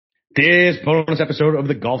This bonus episode of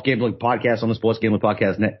the Golf Gambling Podcast on the Sports Gambling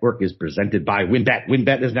Podcast Network is presented by WynnBET.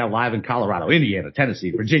 WynnBET is now live in Colorado, Indiana,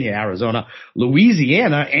 Tennessee, Virginia, Arizona,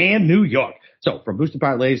 Louisiana, and New York. So from boosted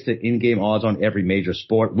parlays to in-game odds on every major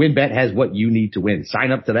sport, WynnBET has what you need to win.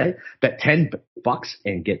 Sign up today, bet $10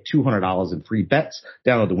 and get $200 in free bets.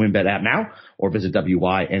 Download the WynnBET app now or visit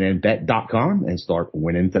wynnbet.com and start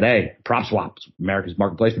winning today. PropSwap, America's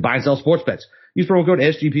marketplace for buy and sell sports bets. Use promo code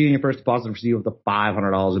SGP in your first deposit and receive up to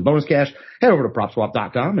 $500 in bonus cash. Head over to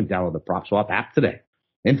PropSwap.com and download the PropSwap app today.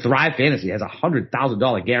 And Thrive Fantasy has a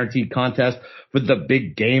 $100,000 guaranteed contest for the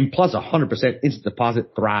big game, plus 100% instant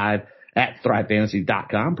deposit. Thrive at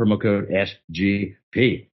ThriveFantasy.com, promo code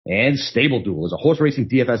SGP. And Stable Duel is a horse racing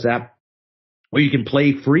DFS app where you can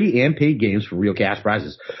play free and paid games for real cash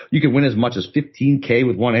prizes. You can win as much as $15K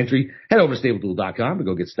with one entry. Head over to StableDuel.com to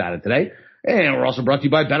go get started today. And we're also brought to you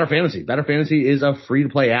by Better Fantasy. Better Fantasy is a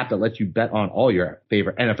free-to-play app that lets you bet on all your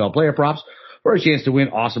favorite NFL player props for a chance to win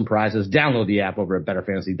awesome prizes. Download the app over at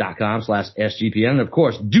betterfantasy.com/SGPN. And, of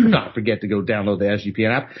course, do not forget to go download the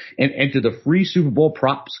SGPN app and enter the free Super Bowl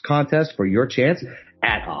props contest for your chance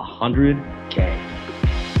at $100K.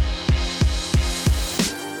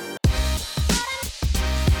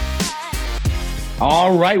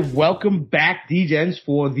 All right, welcome back, DJs,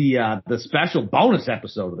 for the special bonus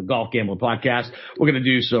episode of the Golf Gambling Podcast. We're going to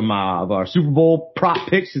do some of our Super Bowl prop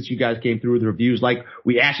picks since you guys came through with the reviews like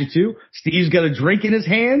we asked you to. Steve's got a drink in his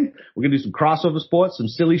hand. We're going to do some crossover sports, some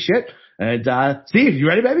silly shit. And Steve, you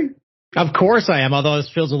ready, baby? Of course I am, although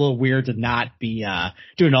this feels a little weird to not be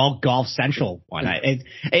doing all Golf Central one.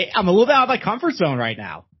 I'm a little bit out of my comfort zone right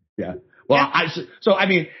now. Yeah. Well, I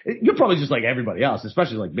mean, you're probably just like everybody else,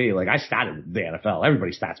 especially like me. Like I started with the NFL.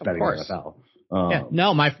 Everybody starts betting on the NFL.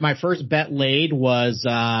 No, my first bet laid was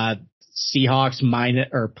Seahawks minus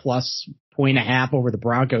or plus 1.5 over the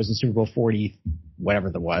Broncos in Super Bowl 40, whatever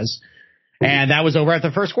that was, and that was over at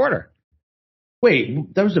the first quarter.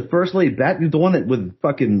 Wait, that was the first laid bet? The one that with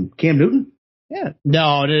fucking Cam Newton? Yeah.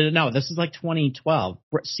 No. This is like 2012.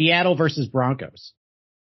 Seattle versus Broncos.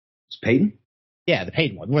 It's Peyton? Yeah, the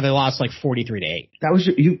paid one where they lost like 43-8. That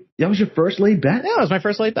was your first laid bet? Yeah, it was my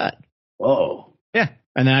first laid bet. Whoa. Yeah.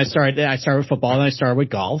 And then I started with football and I started with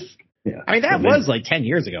golf. Yeah. I mean, that was like 10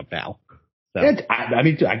 years ago, pal. So. Yeah, I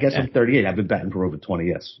mean, I guess I'm 38. I've been betting for over 20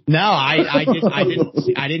 years. No, I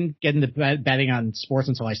didn't get into betting on sports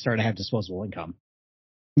until I started to have disposable income.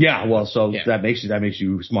 Yeah, well, that makes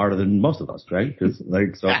you smarter than most of us, right?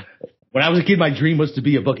 Yeah. When I was a kid, my dream was to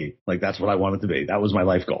be a bookie. Like, that's what I wanted to be. That was my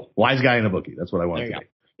life goal. Wise guy in a bookie. That's what I wanted to be.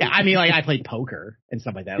 Yeah, I mean, like, I played poker and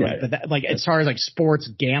stuff like that. But as far as, like, sports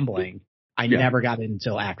gambling, I never got in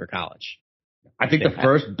until after college. I think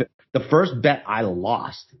the first bet I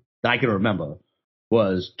lost that I can remember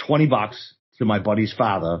was $20 to my buddy's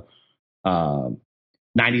father,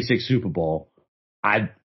 96 Super Bowl. I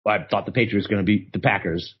thought the Patriots were going to beat the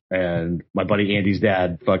Packers, and my buddy Andy's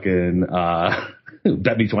dad fucking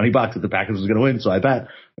bet me $20 that the Packers was going to win, so I bet.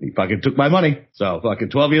 He fucking took my money. So fucking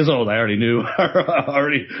 12 years old, I already knew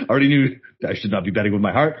I should not be betting with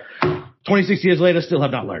my heart. 26 years later, still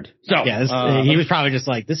have not learned. So yeah, he was probably just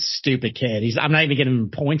like, this stupid kid. I'm not even getting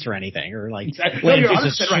him points or anything, or like straight up.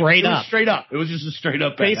 It was just a straight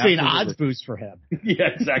up. Basically, an odds boost for him. Yeah,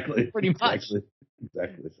 exactly. Pretty much.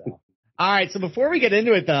 Exactly. So. All right, so before we get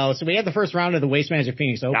into it, though, so we had the first round of the Waste Management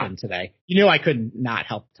Phoenix Open today. You knew I could not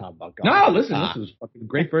help talk about golf. No, listen, this was fucking a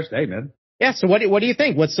great first day, man. Yeah, so what do you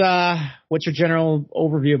think? What's your general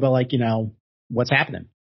overview about, like, what's happening?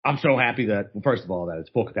 I'm so happy that, well, first of all, that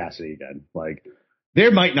it's full capacity again. Like,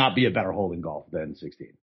 there might not be a better hole in golf than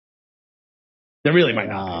 16. There really might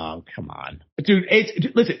not be. Oh, come on. Dude,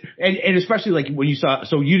 listen, and especially like when you said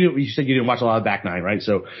you didn't watch a lot of back nine, right?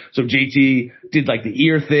 So JT did like the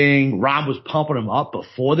ear thing. Rob was pumping him up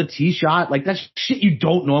before the tee shot. Like, that's shit you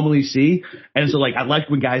don't normally see. And so, like, I like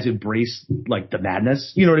when guys embrace like the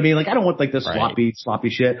madness. You know what I mean? Like, I don't want like the sloppy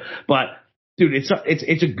shit, but dude,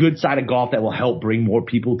 it's a good side of golf that will help bring more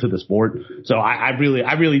people to the sport. So I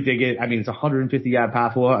really dig it. I mean, it's 150 yard par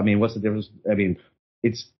four. I mean, what's the difference? I mean,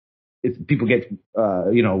 it's people get,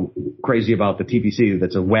 crazy about the TPC.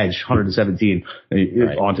 That's a wedge, 117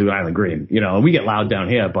 onto Island Green, and we get loud down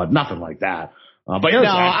here, but nothing like that. But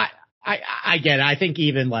I get it. I think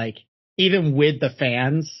even with the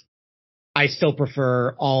fans, I still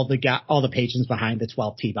prefer all the patrons behind the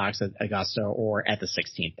 12th tee box at Augusta or at the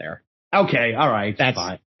 16th there. Okay. All right. That's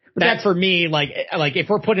fine. That's for me. Like if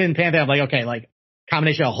we're putting in Panther, I'm like, okay, like,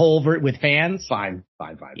 combination of hole with fans. Fine.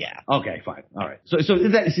 Yeah. Okay, fine. All right. So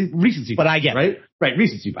that's recency. But I get right? it. Right.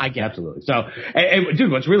 Recency. I get absolutely. So, and dude,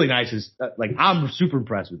 what's really nice is like, I'm super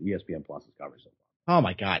impressed with ESPN Plus's coverage so Oh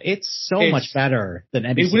my God. It's so much better than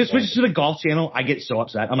NBC. When it switches to the Golf Channel, I get so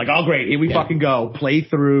upset. I'm like, oh great, here we fucking go. Play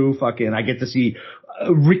through fucking, I get to see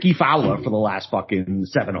Ricky Fowler for the last fucking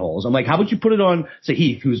 7 holes. I'm like, how about you put it on, say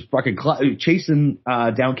Heath, who's fucking chasing,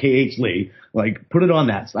 down KH Lee. Like, put it on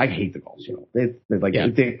that. I hate the Golf Channel. They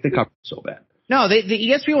cover it so bad. No, the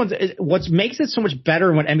ESPN ones, what makes it so much better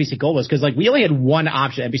than what NBC Gold was, because like we only had one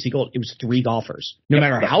option at NBC Gold. It was 3 golfers. No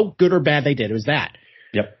matter how good or bad they did, it was that.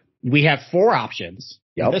 Yep. We have 4 options.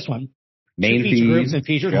 Yep. This one. Main feature feed. groups and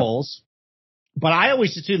featured holes. But I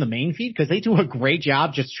always just do the main feed because they do a great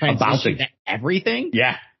job just transitioning to everything.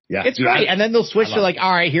 Yeah. Yeah. It's great. And then they'll switch to like,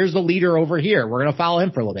 all right, here's the leader over here. We're going to follow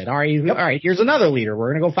him for a little bit. All right, here's another leader.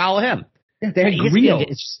 We're going to go follow him. Yeah, they're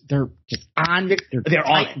Griot. They're just on. They're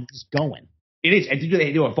on it. Just going. It is. And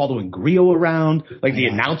they do a following Griot around. Like the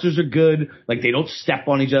announcers are good. Like they don't step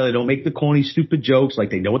on each other. They don't make the corny, stupid jokes. Like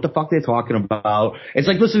they know what the fuck they're talking about. It's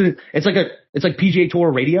like listen. It's like PGA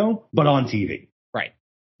Tour radio, but on TV. Right.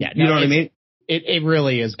 Yeah. You know what I mean? It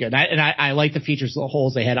really is good. I like the features, the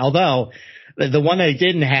holes they had. Although the one they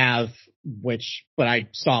didn't have, but I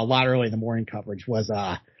saw a lot early in the morning coverage was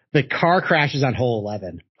the car crashes on hole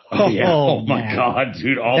 11. Oh, yeah. Oh my God,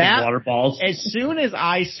 dude. All the water balls. As soon as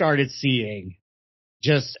I started seeing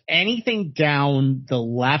just anything down the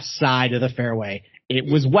left side of the fairway, it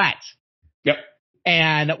was wet. Yep.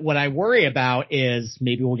 And what I worry about is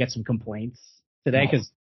maybe we'll get some complaints today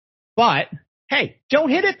but hey, don't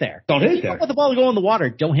hit it there. Don't hit it there. If you don't let the ball go in the water,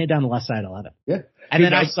 don't hit it down the left side of 11. Yeah. And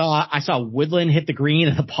then I saw Woodland hit the green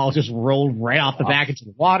and the ball just rolled right off the back into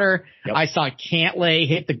the water. Yep. I saw Cantlay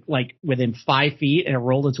hit within 5 feet and it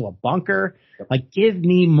rolled into a bunker. Yep. Like, give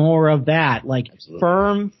me more of that. Like,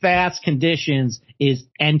 firm, fast conditions is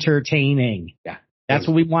entertaining. Yeah. That's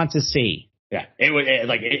what we want to see. Yeah, it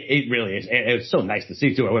really is. It's so nice to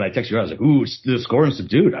see too. When I texted you, I was like, "Ooh, the scoring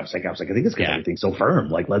subdued." I was like, I think it's got everything so firm.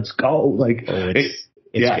 Like, let's go. Like,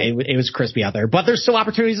 it was crispy out there, but there's still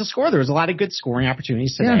opportunities to score. There was a lot of good scoring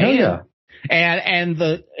opportunities today. Yeah. And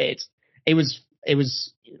it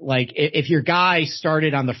was like if your guy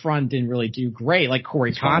started on the front didn't really do great, like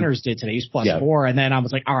Corey Connors did today. He's +4, and then I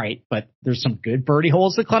was like, all right, but there's some good birdie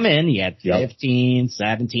holes to come in. He had 15,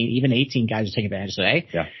 17, even 18 guys to take advantage today.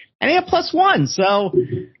 Yeah. And he had +1, so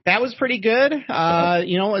that was pretty good.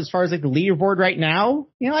 As far as like the leaderboard right now,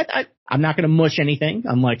 I'm not going to mush anything,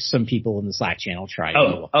 unlike some people in the Slack channel try.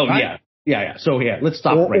 Yeah. So let's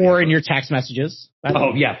stop. Or in your text messages.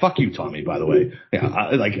 Fuck you, Tommy. By the way,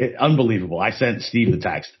 unbelievable. I sent Steve the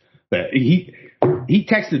text that he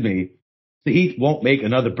texted me. He won't make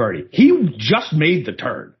another birdie. He just made the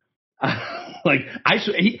turn.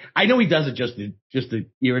 I know he does it just to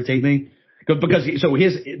irritate me. Because he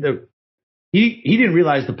didn't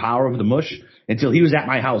realize the power of the mush until he was at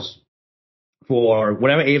my house for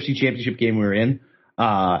whatever AFC Championship game we were in,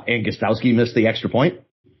 and Gostowski missed the extra point.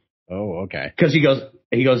 Oh, okay. Because he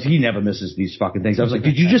goes, he never misses these fucking things. I was like,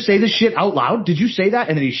 did you just say this shit out loud? Did you say that?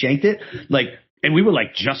 And then he shanked it. And we were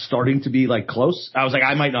just starting to be close. I was like,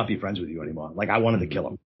 I might not be friends with you anymore. I wanted to kill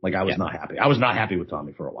him. I was not happy. I was not happy with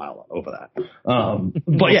Tommy for a while over that.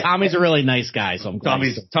 But yeah, Tommy's a really nice guy. So I'm glad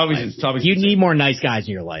Tommy's. You need more nice guys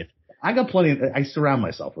in your life. I got plenty. I surround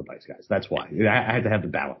myself with nice guys. That's why I had to have the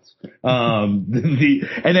balance. And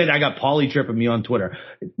then I got Paulie tripping me on Twitter,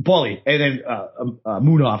 Paulie, and then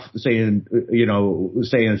Moonoff saying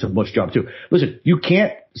it's a bush job too. Listen, you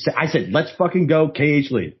can't say. I said let's fucking go KH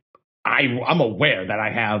Lee. I'm aware that I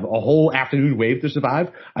have a whole afternoon wave to survive.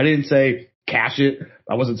 I didn't say cash it.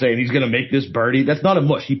 I wasn't saying he's going to make this birdie. That's not a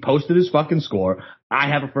mush. He posted his fucking score. I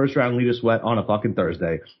have a first round leader sweat on a fucking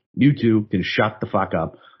Thursday. You two can shut the fuck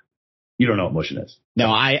up. You don't know what mushing is. No,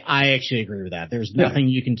 I actually agree with that. There's nothing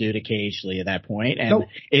you can do to KH Lee at that point, and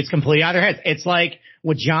it's completely out of their heads. It's like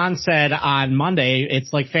what John said on Monday.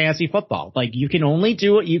 It's like fantasy football. You can only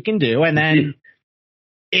do what you can do, and then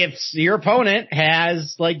if your opponent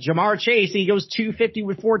has Jamar Chase and he goes 250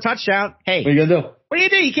 with 4 touchdowns, hey, what are you gonna do? What do you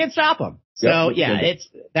do? You can't stop him. So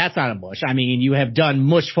that's not a mush. I mean, you have done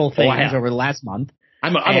mushful things over the last month.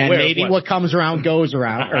 I'm aware. Maybe what comes around goes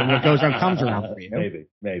around, or what goes around comes around for you.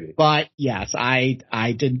 Maybe. But yes, I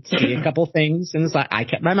did see a couple things in this. I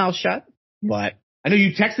kept my mouth shut, but I know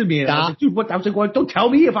you texted me and I was like, dude, what? I was like, well, don't tell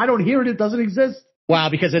me if I don't hear it. It doesn't exist. Well,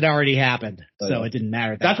 because it already happened, so it didn't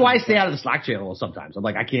matter. That's why I stay out of the Slack channel sometimes. I'm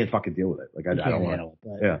like, I can't fucking deal with it. I don't want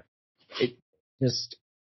to. Yeah. Just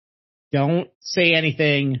don't say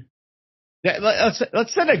anything. Let's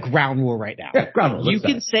set a ground rule right now. Yeah, ground rule. You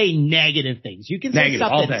can say negative things. You can say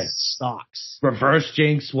stuff that sucks. Reverse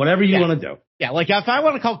jinx, whatever you want to do. Yeah, if I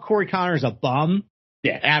want to call Corey Connors a bum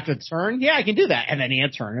after the turn, I can do that. And then he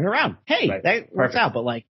had turn it around. Hey, that works out.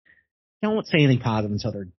 But don't say anything positive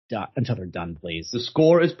until they're done, please. The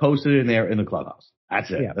score is posted in there in the clubhouse.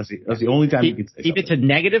 That's it. Yeah. That's the only time you can say keep it to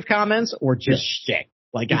negative comments or just shit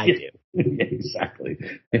like I do. Yeah, exactly.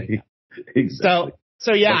 Exactly.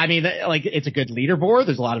 So yeah, I mean, like it's a good leaderboard.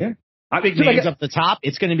 There's a lot of big names up the top.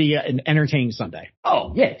 It's going to be an entertaining Sunday.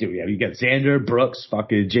 Oh yeah, dude. Yeah, you got Xander, Brooks,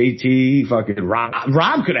 fucking JT, fucking Rom.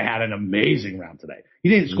 Rom could have had an amazing round today. He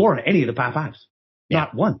didn't score on any of the par fives.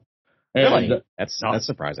 Not one. Really? That's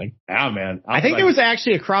surprising. Yeah, man. I think there was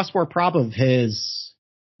actually a cross-sport prop of his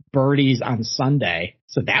birdies on Sunday,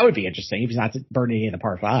 so that would be interesting if he's not birdieing any of the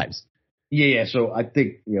par fives. Yeah. So I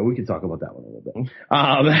think we can talk about that one a little bit.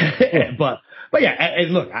 But yeah,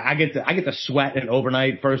 and look, I get to sweat an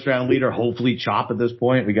overnight first round leader. Hopefully, chop at this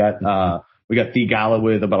point. We got Thigala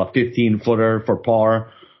with about a 15-footer for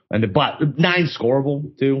par, but 9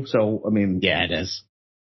 scoreable too. So I mean, yeah, it is.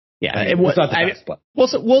 Yeah, I mean, it's not the best, but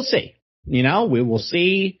we'll see. We will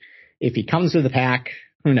see if he comes to the pack.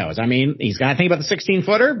 Who knows? I mean, he's got to think about the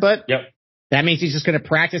 16-footer, but that means he's just going to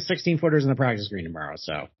practice 16-footers in the practice green tomorrow.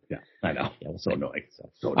 So yeah, I know. Yeah, so annoying.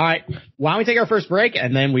 All right, why don't we take our first break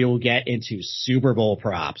and then we will get into Super Bowl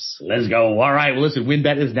props. Let's go. All right. Well, listen,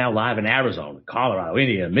 WynnBET is now live in Arizona, Colorado,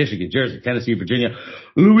 Indiana, Michigan, Jersey, Tennessee, Virginia,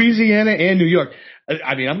 Louisiana, and New York.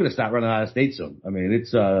 I mean, I'm going to start running out of state soon. I mean,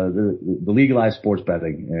 it's the legalized sports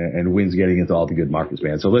betting, and Wynn's getting into all the good markets,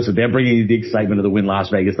 man. So listen, they're bringing you the excitement of the Wynn Las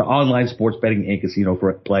Vegas, the online sports betting and casino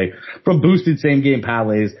for play, from boosted same-game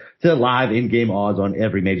parlays to live in-game odds on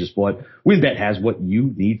every major sport. WynnBET has what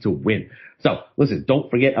you need to win. So listen, don't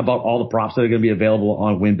forget about all the props that are going to be available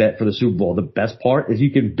on WynnBET for the Super Bowl. The best part is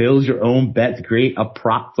you can build your own bet to create a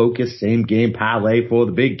prop-focused same-game parlay for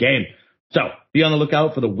the big game. So be on the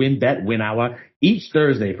lookout for the WynnBET Win Hour each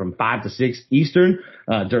Thursday from 5 to 6 Eastern.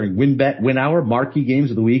 During WynnBET Win Hour, marquee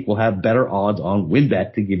games of the week will have better odds on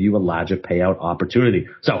WynnBET to give you a larger payout opportunity.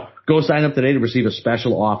 So go sign up today to receive a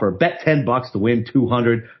special offer. Bet $10 to win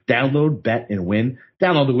 $200. Download, bet, and win.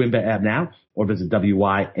 Download the WynnBET app now or visit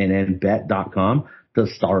wynnbet.com to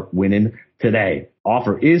start winning today.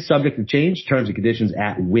 Offer is subject to change. Terms and conditions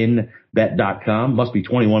at wynnbet.com. Must be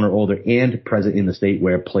 21 or older and present in the state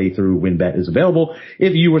where playthrough WynnBET is available.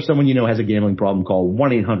 If you or someone you know has a gambling problem, call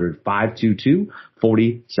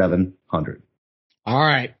 1-800-522-4700. All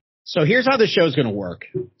right. So here's how the show's going to work.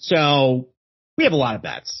 So we have a lot of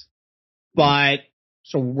bets, but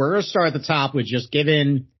so we're going to start at the top with just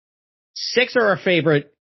giving 6 of our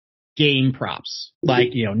favorite game props,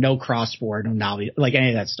 like, no cross-sport, no novelty, like any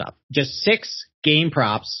of that stuff. Just 6 game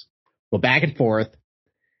props, go back and forth,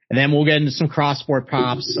 and then we'll get into some cross-sport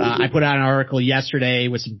props. I put out an article yesterday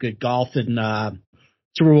with some good golf and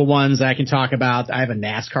Super Bowl ones that I can talk about. I have a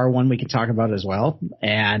NASCAR one we can talk about as well,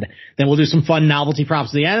 and then we'll do some fun novelty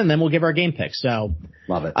props at the end, and then we'll give our game picks. So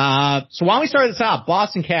love it. So why don't we start at the top?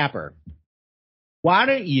 Boston Capper, why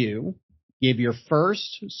don't you give your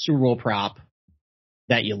first Super Bowl prop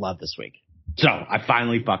that you love this week? So I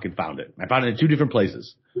finally fucking found it. I found it in 2 different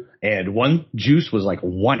places, and one juice was like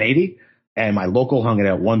 180, and my local hung it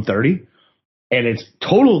at 130, and it's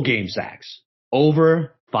total game sacks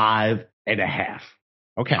over 5.5.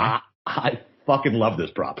 Okay, I fucking love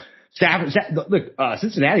this prop. Look,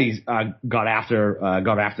 Cincinnati's got after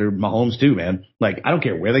Mahomes too, man. Like, I don't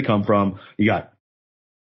care where they come from. You got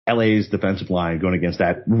LA's defensive line going against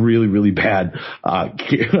that really, really bad, not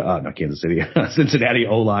Kansas City, Cincinnati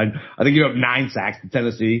O-line. I think you have 9 sacks to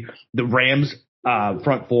Tennessee. The Rams,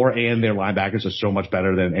 front 4 and their linebackers are so much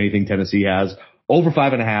better than anything Tennessee has. Over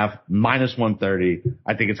 5.5, minus 130.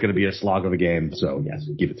 I think it's going to be a slog of a game. So yes,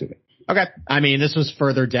 give it to me. Okay. I mean, this was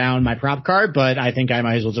further down my prop card, but I think I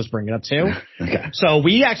might as well just bring it up too. Okay. So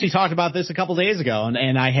we actually talked about this a couple days ago,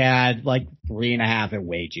 and I had like 3.5 at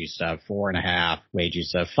way juice stuff, 4.5 way juice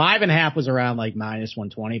stuff. 5.5 was around like minus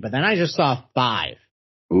 120, but then I just saw 5.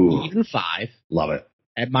 Ooh. Even 5. Love it.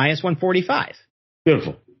 At minus 145.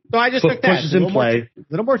 Beautiful. So I just took that. Pushes in play. A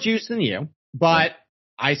little more juice than you, but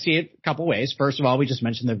I see it a couple ways. First of all, we just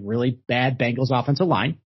mentioned the really bad Bengals offensive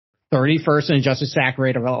line. 31st in adjusted sack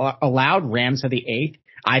rate allowed. Rams had the 8th.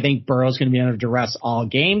 I think Burrow's going to be under duress all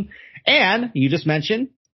game. And you just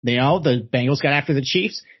mentioned, the Bengals got after the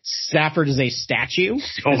Chiefs. Stafford is a statue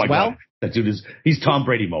oh as my well. God. That dude he's Tom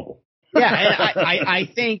Brady mobile. Yeah, and I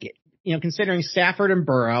think, considering Stafford and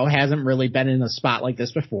Burrow hasn't really been in a spot like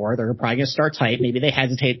this before, they're probably going to start tight. Maybe they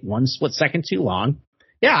hesitate 1 split second too long.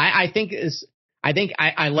 Yeah, I think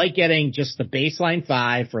I like getting just the baseline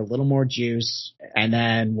 5 for a little more juice, and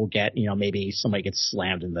then we'll get, maybe somebody gets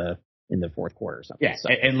slammed in the fourth quarter or something. Yeah, so.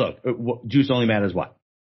 And look, juice only matters what?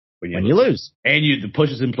 When you lose. And the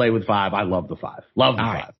pushes in play with 5. I love the 5. Love the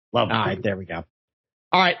 5. Love the 5. All right, there we go.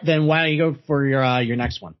 All right, then why don't you go for your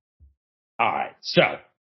next one? All right. So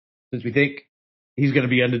since we think he's going to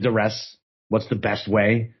be under duress, what's the best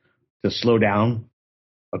way to slow down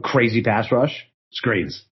a crazy pass rush?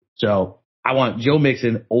 Screens. So I want Joe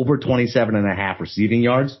Mixon over 27.5 receiving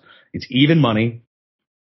yards. It's even money.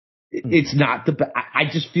 It's not I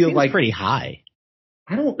just feel seems like pretty high.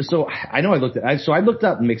 I know I looked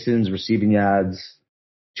up Mixon's receiving yards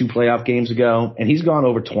 2 playoff games ago, and he's gone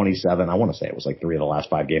over 27. I want to say it was like 3 of the last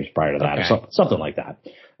 5 games prior to that, or something like that.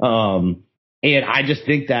 And I just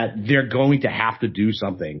think that they're going to have to do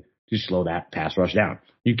something to slow that pass rush down.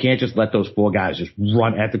 You can't just let those 4 guys just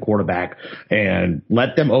run at the quarterback and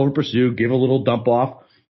let them over pursue, give a little dump off.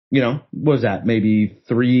 You know, what was that? Maybe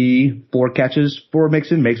 3-4 catches for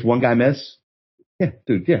Mixon makes 1 guy miss. Yeah,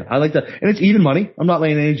 dude. Yeah, I like that. And it's even money. I'm not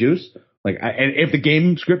laying any juice. And if the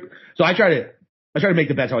game script, so I try to make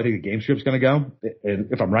the bets how I think the game script's going to go.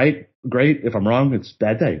 And if I'm right, great. If I'm wrong, it's a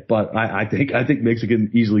bad day. But I think Mixon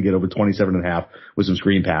can easily get over 27.5 with some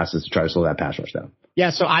screen passes to try to slow that pass rush down.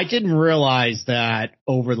 Yeah, so I didn't realize that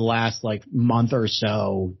over the last month or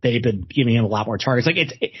so they've been giving him a lot more targets.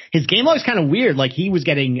 His game log is kind of weird. Like he was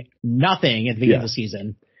getting nothing at the beginning of the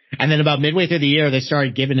season, and then about midway through the year they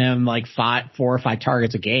started giving him 4 or 5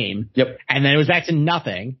 targets a game. Yep. And then it was back to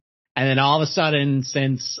nothing. And then all of a sudden,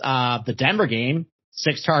 since the Denver game,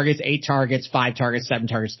 6 targets, 8 targets, 5 targets, 7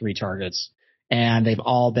 targets, 3 targets, and they've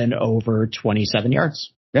all been over 27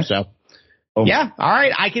 yards. Yeah. So, all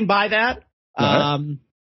right, I can buy that.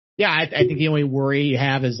 I think the only worry you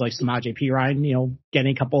have is Samaje Perine,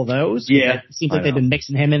 getting a couple of those. Yeah. It seems like they've been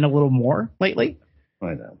mixing him in a little more lately.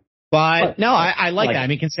 I know. But no, I like that. I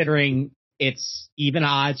mean, considering it's even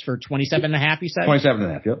odds for 27.5, you said?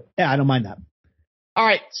 27.5, yep. Yeah, I don't mind that. All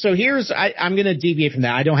right, so I'm going to deviate from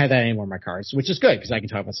that. I don't have that anymore in my cards, which is good because I can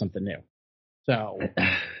talk about something new. So,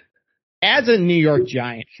 as a New York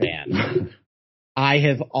Giant fan, I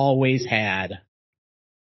have always had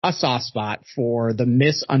a soft spot for the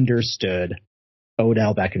misunderstood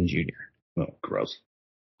Odell Beckham Jr. Oh, gross.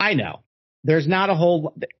 I know. There's not a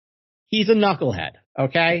whole... He's a knucklehead,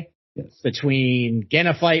 okay? Yes. Between getting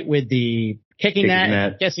a fight with the kicking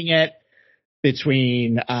net, kissing it,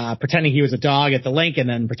 between pretending he was a dog at the link and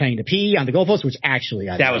then pretending to pee on the goalpost, which actually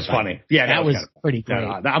that was funny. Yeah, that was pretty great.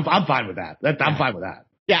 I'm fine with that. I'm fine with that.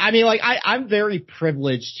 Yeah, I mean, I'm very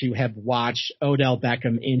privileged to have watched Odell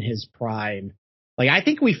Beckham in his prime. I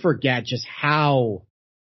think we forget just how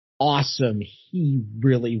awesome he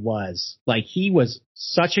really was. He was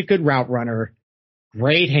such a good route runner,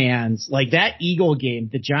 great hands. That Eagle game,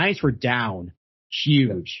 the Giants were down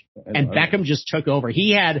huge, and Beckham just took over.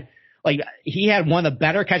 He had one of the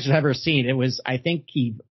better catches I've ever seen. It was, I think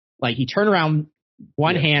he turned around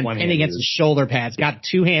one hand pinned against the shoulder pads, got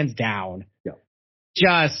 2 hands down. Yeah.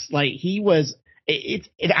 Just he was,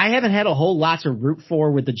 I haven't had a whole lot to root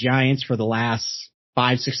for with the Giants for the last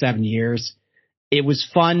 5, 6, 7 years. It was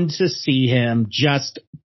fun to see him just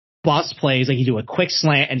bust plays, he do a quick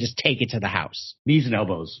slant and just take it to the house. Knees and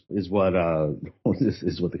elbows is what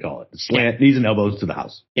they call it. Slant, knees and elbows to the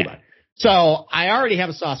house. Yeah. Goodbye. So I already have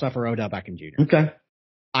a soft spot for Odell Beckham Jr. Okay.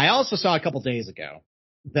 I also saw a couple days ago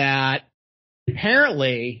that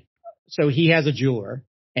apparently, so he has a jeweler,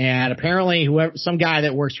 and apparently some guy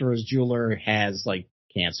that works for his jeweler has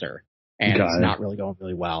cancer, and it's not really going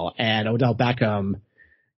really well. And Odell Beckham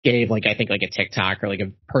gave I think a TikTok or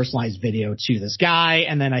a personalized video to this guy,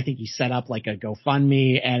 and then I think he set up a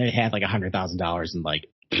GoFundMe, and it had $100,000 in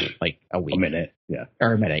a week. A minute, yeah.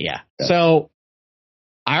 Or a minute, yeah. So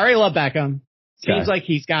I already love Beckham. Seems like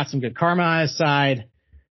he's got some good karma on his side.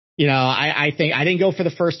 I think I didn't go for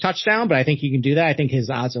the first touchdown, but I think he can do that. I think his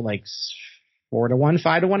odds are 4-1,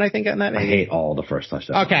 5-1, I think on that. Maybe. I hate all the first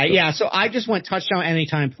touchdowns. Okay, yeah. So I just went touchdown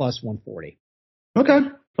anytime plus 140. Okay,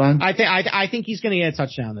 fine. I think he's going to get a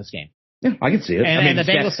touchdown this game. Yeah, I can see it. And the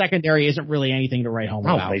Bengals secondary isn't really anything to write home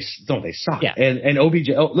about. They suck. Yeah. And OBJ,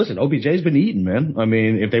 listen, OBJ's been eating, man. I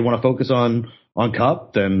mean, if they want to focus on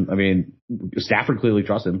Cup, then, Stafford clearly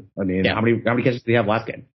trusts him. How many catches did he have last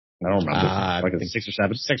game? I don't remember. 6 or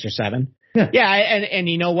 7? 6 or 7. Yeah. Yeah. And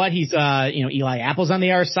you know what? He's, Eli Apple's on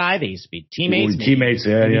the other side. They used to be teammates. Teammates,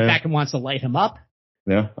 yeah. Beckham wants to light him up.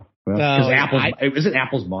 Yeah. Isn't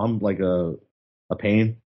Apple's mom a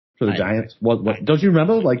pain for the Giants? What don't you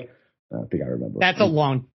remember? I think I remember.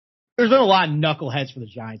 There's been a lot of knuckleheads for the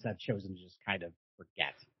Giants that have chosen to just kind of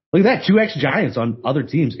forget. Look at that, 2 ex-Giants on other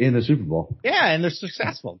teams in the Super Bowl. Yeah, and they're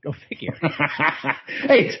successful. Go figure.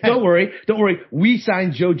 Hey, don't worry. We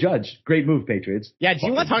signed Joe Judge. Great move, Patriots. Yeah, do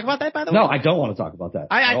you want to talk about that, by the way? No, I don't want to talk about that.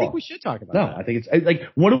 I think we should talk about that. No, I think it's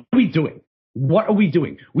what are we doing? What are we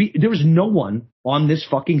doing? There is no one on this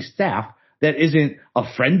fucking staff that isn't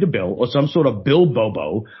a friend to Bill or some sort of Bill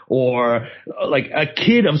Bobo or like a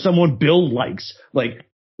kid of someone Bill likes. Like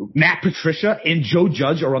Matt Patricia and Joe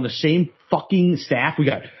Judge are on the same fucking staff. We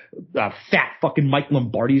got fat fucking Mike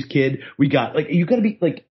Lombardi's kid. We got like, you gotta be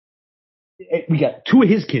like, we got 2 of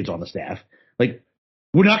his kids on the staff. Like,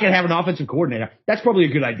 we're not going to have an offensive coordinator. That's probably a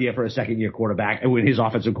good idea for a second-year quarterback. And when his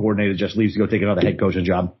offensive coordinator just leaves to go take another head coaching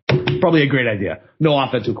job, probably a great idea. No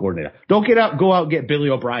offensive coordinator. Don't go out and get Billy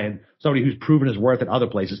O'Brien, somebody who's proven his worth at other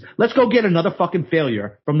places. Let's go get another fucking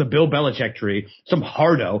failure from the Bill Belichick tree, some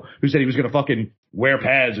hardo who said he was going to fucking wear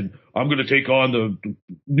pads and I'm going to take on the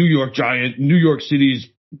New York Giant, New York City's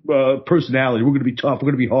personality. We're going to be tough.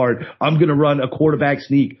 We're going to be hard. I'm going to run a quarterback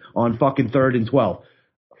sneak on fucking 3rd and 12.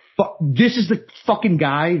 This is the fucking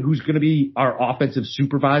guy who's going to be our offensive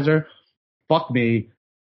supervisor. Fuck me.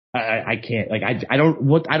 I can't, like, I don't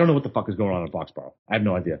know what the fuck is going on in Foxborough. I have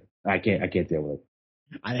no idea. I can't deal with it.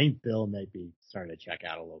 I think Bill may be starting to check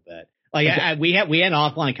out a little bit. Like, we had an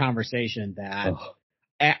offline conversation that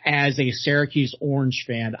as a Syracuse Orange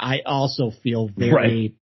fan, I also feel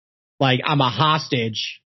very like I'm a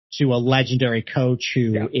hostage to a legendary coach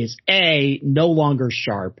who is A, no longer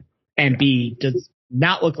sharp, and B, does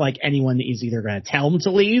not look like anyone that is either going to tell him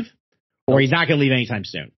to leave or he's not going to leave anytime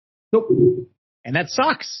soon. Nope. And that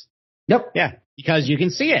sucks. Yep. Yeah. Because you can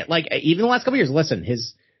see it. Like, even the last couple of years, listen,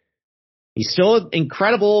 he's still an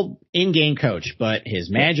incredible in-game coach, but his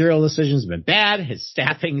managerial decisions have been bad. His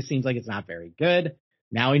staffing seems like it's not very good.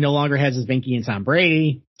 Now he no longer has his Vinky and Tom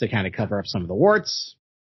Brady to kind of cover up some of the warts.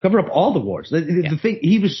 Cover up all the warts. The thing,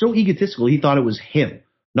 he was so egotistical, he thought it was him,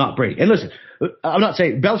 not Brady. And listen, I'm not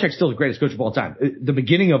saying Belichick's still the greatest coach of all time. The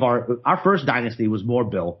beginning of our first dynasty was more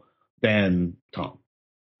Bill than Tom,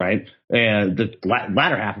 right? And the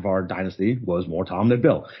latter half of our dynasty was more Tom than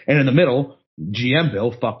Bill. And in the middle, GM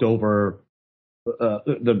Bill fucked over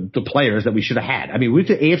the players that we should have had. I mean, we went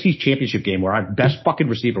to AFC's championship game where our best fucking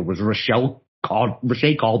receiver was Rashae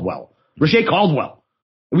Caldwell.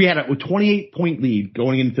 We had a 28-point lead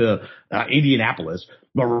going into Indianapolis.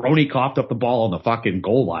 Maroney coughed up the ball on the fucking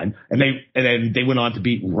goal line, and then they went on to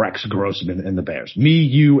beat Rex Grossman and the Bears. Me,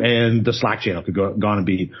 you, and the Slack channel could gone and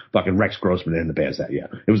beat fucking Rex Grossman and the Bears that year.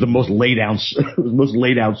 It was the most laid down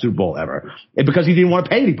Super Bowl ever, and because he didn't want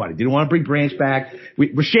to pay anybody, didn't want to bring Branch back.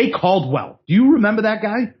 Rashae Caldwell, do you remember that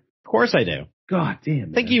guy? Of course I do. God damn,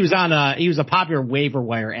 man. I think he was a popular waiver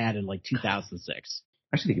wire ad in like 2006.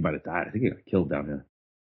 I actually think he might have died. I think he got killed down here.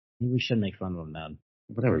 We shouldn't make fun of him then.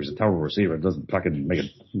 Whatever, he's a terrible receiver. It doesn't fucking make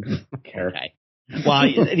it care. Okay. Well,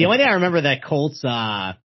 the only thing I remember that Colts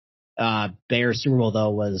Bears Super Bowl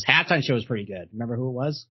though was halftime show was pretty good. Remember who it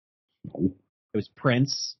was? No. It was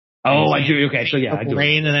Prince. Oh, I do. Okay, so yeah, I do.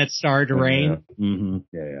 Rain and it started to rain. Yeah. Mm-hmm.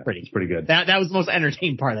 Yeah. It's pretty good. That was the most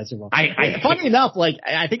entertaining part of that Super Bowl. Funny enough, like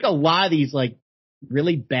I think a lot of these like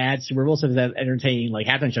really bad Super Bowls have been entertaining like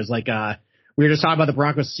halftime shows. Like we were just talking about the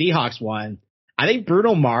Broncos Seahawks one. I think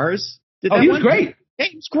Bruno Mars did that. He was great. Yeah,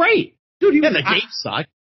 he was great. Dude, the game sucked.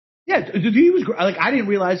 Yeah, dude, he was like, I didn't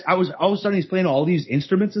realize all of a sudden he's playing all these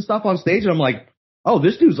instruments and stuff on stage, and I'm like, oh,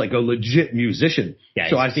 this dude's like a legit musician. Yeah,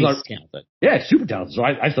 so he's talented. Yeah, super talented. So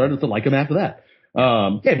I started to like him after that.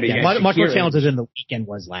 Much more talented than The Weeknd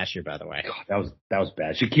was last year, by the way. God, that was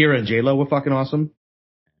bad. Shakira and J-Lo were fucking awesome.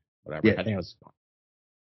 Whatever. Yeah. I think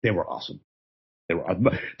they were awesome.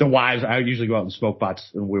 The wives, I usually go out and smoke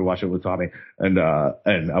pots, and we were watching it with Tommy, and I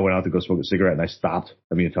went out to go smoke a cigarette, and I stopped.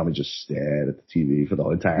 I mean, Tommy just stared at the TV for the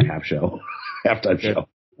entire halftime show.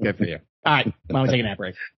 Good for you. All right, why don't we take a nap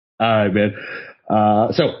break? All right, man.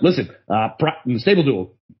 So listen, in the Stable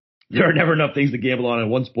Duel, there are never enough things to gamble on,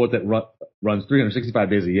 and one sport that runs 365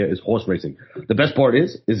 days a year is horse racing. The best part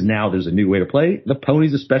is now there's a new way to play the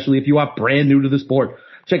ponies, especially if you are brand new to the sport.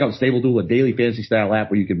 Check out Stable Duel, a daily fantasy-style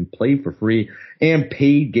app where you can play for free and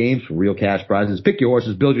paid games for real cash prizes. Pick your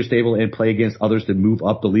horses, build your stable, and play against others to move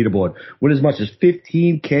up the leaderboard. Win as much as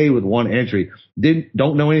 $15K with one entry.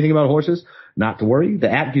 Don't know anything about horses? Not to worry.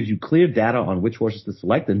 The app gives you clear data on which horses to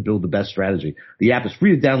select and build the best strategy. The app is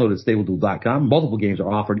free to download at StableDuel.com. Multiple games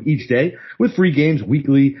are offered each day with free games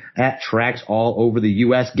weekly at tracks all over the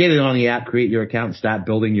U.S. Get it on the app, create your account, and start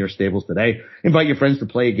building your stables today. Invite your friends to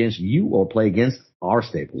play against you or play against our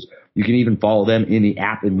stables. You can even follow them in the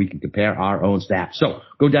app, and we can compare our own stats. So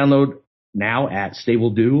go download now at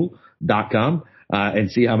StableDuel.com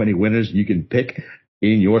and see how many winners you can pick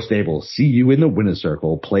in your stable. See you in the winner's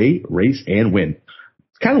circle. Play, race, and win.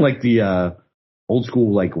 It's kind of like the old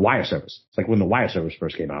school like wire service. It's like when the wire service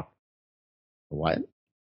first came out. What?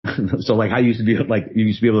 So like you used to be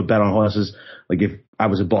able to bet on horses. Like if I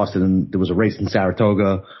was in Boston and there was a race in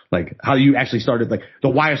Saratoga, like how you actually started, like the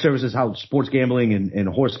wire services, how sports gambling and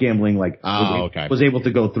horse gambling, like was able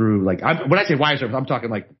to go through, like when I say wire service, I'm talking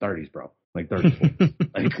like the 30s, bro, like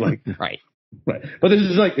 30s, right. But this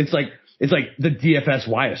is like, it's like the DFS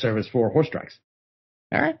wire service for horse tracks.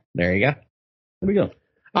 All right. There you go. There we go.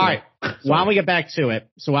 All right. Why don't we get back to it?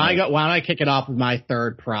 So why don't I kick it off with my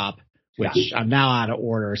third prop, which I'm now out of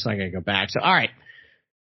order, so I got to go back. So, all right.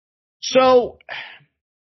 So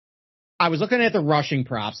I was looking at the rushing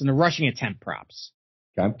props and the rushing attempt props.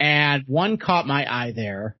 Okay. And one caught my eye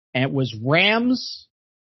there, and it was Rams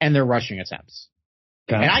and their rushing attempts.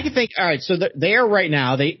 Okay. And I can think, all right, so they are right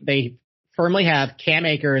now, they firmly have Cam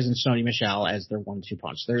Akers and Sony Michel as their 1-2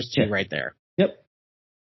 punch. There's two right there. Yep.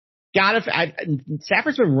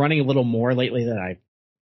 Stafford's been running a little more lately than I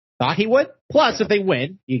thought he would. Plus, if they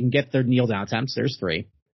win, you can get their kneel down attempts. There's 3.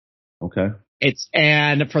 Okay. It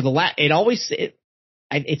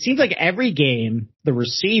seems like every game the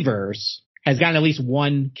receivers has gotten at least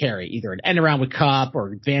one carry, either an end around with Kupp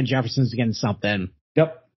or Van Jefferson's getting something.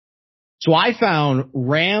 Yep. So I found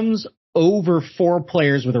Rams over 4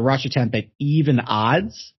 players with a rush attempt at even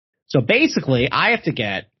odds. So basically, I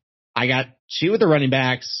got 2 of the running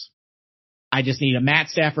backs. I just need a Matt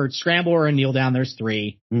Stafford scramble or a kneel down. There's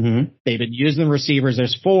 3. Mm-hmm. They've been using the receivers.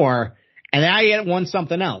 There's 4. And then I get one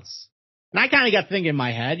something else. And I kind of got thinking in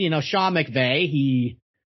my head, Sean McVay, he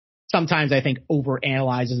sometimes I think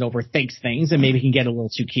overanalyzes and overthinks things and maybe can get a little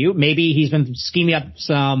too cute. Maybe he's been scheming up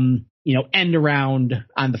some, end around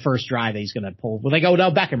on the first drive that he's going to pull with like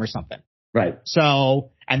Odell Beckham or something. Right.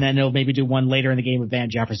 So, and then he'll maybe do one later in the game with Van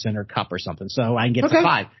Jefferson or Kupp or something. So I can get to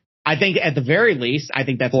 5. I think at the very least, I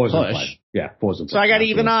think that's a push. Yeah, 4's a push. So I got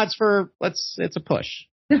even odds for it's a push.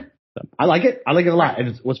 Yeah. I like it. I like it a lot.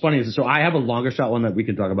 And what's funny is, so I have a longer shot one that we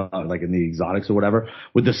can talk about, like in the exotics or whatever,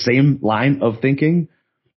 with the same line of thinking,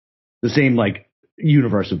 the same like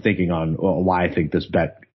universe of thinking on why I think this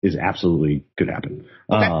bet is absolutely could happen.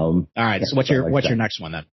 Okay. All right. So what's your next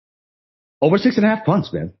one then? Over 6.5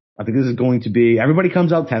 punts, man. I think this is going to be, everybody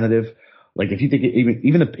comes out tentative. Like if you think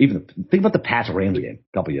even think about the Pats Rams game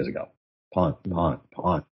a couple years ago. Punt.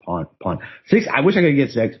 6. I wish I could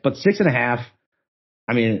get 6, but 6.5.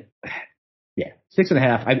 I mean, yeah,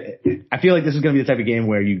 6.5. I feel like this is going to be the type of game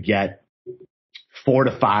where you get 4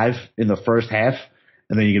 to 5 in the first half,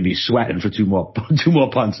 and then you're going to be sweating for two more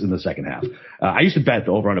punts in the second half. I used to bet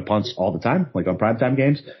the over under punts all the time, like on primetime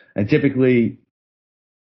games, and typically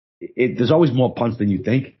there's always more punts than you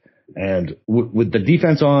think. And with the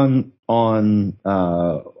defense on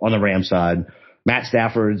the Rams side, Matt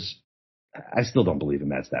Stafford's, I still don't believe in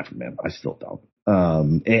Matt Stafford, man. I still don't.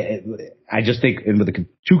 I just think, and with the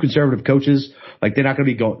 2 conservative coaches, like they're not going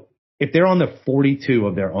to be going, if they're on the 42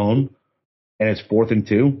 of their own and it's 4th and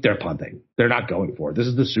 2, they're punting. They're not going for it. This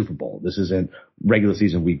is the Super Bowl. This isn't regular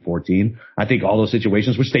season week 14. I think all those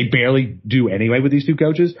situations, which they barely do anyway with these 2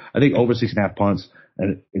 coaches, I think over 6.5 punts,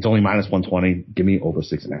 and it's only minus 120. Give me over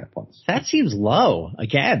 6.5 punts. That seems low.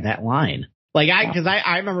 Again, that line. Like because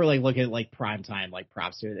I remember like looking at like primetime like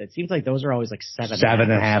props to it. It seems like those are always like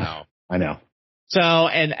 7.5. So. I know. So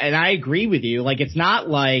and I agree with you. Like it's not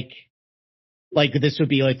like this would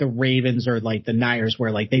be like the Ravens or like the Niners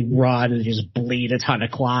where like they run and just bleed a ton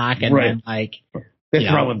of clock and then like they're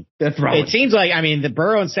throwing. It seems like, I mean, the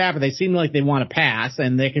Burrow and Stafford, they seem like they want to pass,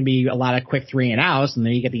 and there can be a lot of quick 3 and outs, and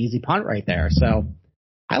then you get the easy punt right there. So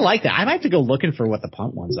I like that. I might have to go looking for what the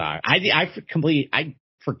punt ones are. I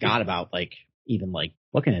forgot about like even like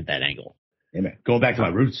looking at that angle. Amen. Going back to my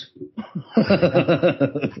roots. All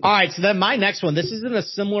right. So then my next one, this is in a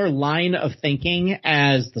similar line of thinking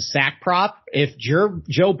as the sack prop. If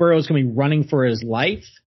Joe Burrow is going to be running for his life,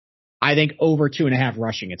 I think over 2.5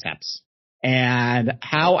 rushing attempts. And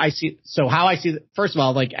how I see, first of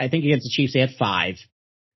all, like I think against the Chiefs, they had 5.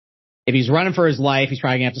 If he's running for his life, he's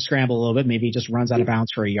probably gonna have to scramble a little bit. Maybe he just runs out of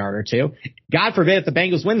bounds for a yard or 2. God forbid if the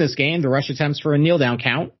Bengals win this game, the rush attempts for a kneel down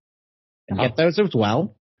count and get those as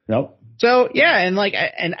well. Nope. So yeah,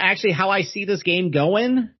 and actually how I see this game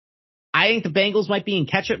going, I think the Bengals might be in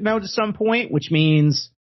catch up mode at some point, which means,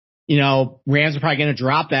 Rams are probably going to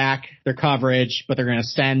drop back their coverage, but they're going to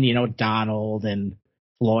send, Donald and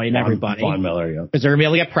Floyd and everybody. Von Miller, yeah. Because they're going to be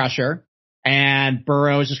able to get pressure, and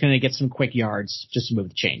Burrow is just going to get some quick yards just to move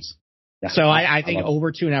the chains. Yeah. So I think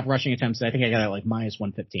over 2.5 rushing attempts, I think I got it like minus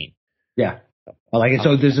 115. Yeah. I like it.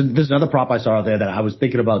 So there's another prop I saw out there that I was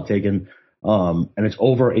thinking about taking, and it's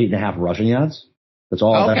over 8.5 rushing yards. That's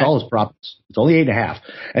all. Okay. That's all his props. It's only 8.5.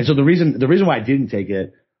 And so the reason why I didn't take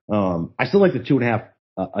it, I still like the 2.5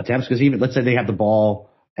 attempts, because even let's say they have the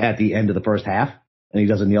ball at the end of the first half, and he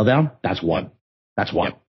does a kneel down, that's one. That's one.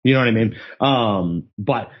 Yep. You know what I mean?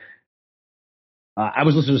 But I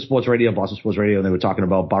was listening to sports radio, Boston Sports Radio, and they were talking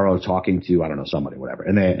about Burrow talking to, I don't know, somebody, whatever.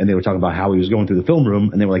 And they were talking about how he was going through the film room,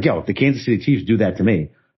 and they were like, yo, if the Kansas City Chiefs do that to me,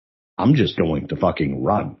 I'm just going to fucking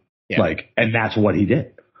run. Yeah. And that's what he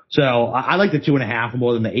did. So I like the 2.5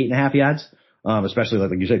 more than the 8.5 yards. Especially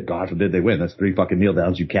like you said, God forbid they win. That's 3 fucking kneel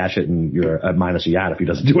downs. You cash it and you're at minus a yard if he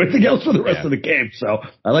doesn't do anything else for the rest of the game. So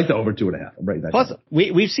I like the over 2.5. I'm breaking that. Plus,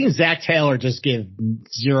 we've seen Zach Taylor just give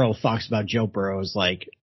zero fucks about Joe Burrow's life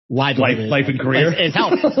and career. His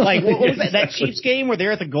health. Like what was that Chiefs game where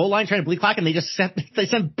they're at the goal line trying to bleed clock and they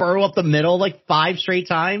sent Burrow up the middle like 5 straight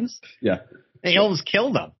times. Yeah, and he almost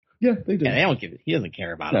killed them. Yeah, they did. Yeah, they don't give it. He doesn't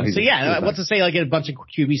care about it. So yeah, what's to say? Like a bunch of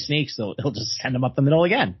QB sneaks, he'll just send them up the middle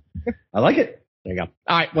again. I like it. There you go.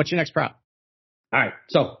 All right, what's your next prop? All right,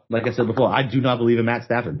 so like I said before, I do not believe in Matt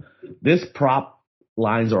Stafford. This prop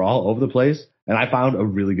lines are all over the place, and I found a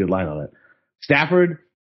really good line on it. Stafford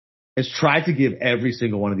has tried to give every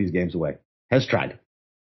single one of these games away. Has tried.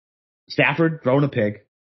 Stafford throwing a pick,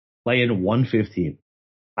 playing 115.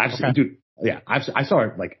 I saw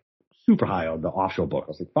it like super high on the offshore book. I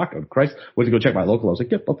was like, fuck, Christ. Went to go check my local. I was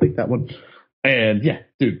like, yep, I'll take that one. And yeah,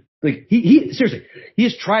 dude, like he seriously, he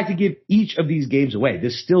has tried to give each of these games away.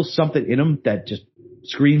 There's still something in him that just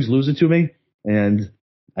screams losing to me. And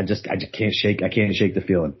I just can't shake the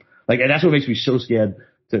feeling. Like, and that's what makes me so scared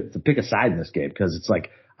to pick a side in this game. Cause it's like,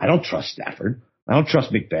 I don't trust Stafford. I don't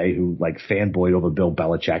trust McVay, who like fanboyed over Bill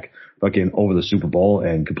Belichick fucking over the Super Bowl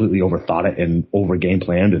and completely overthought it and over game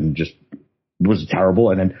planned and just was terrible.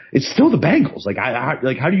 And then it's still the Bengals. Like,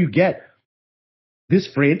 how do you get this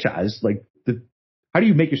franchise? How do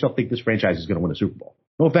you make yourself think this franchise is going to win a Super Bowl?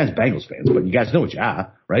 No offense, Bengals fans, but you guys know what you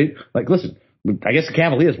are, right? Like, listen, I guess the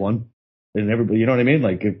Cavaliers won, and everybody, you know what I mean?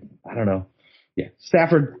 Like, I don't know. Yeah,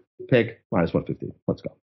 Stafford pick minus 150. Let's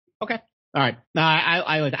go. Okay, all right. No,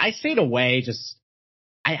 I stayed away. Just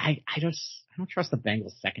I don't trust the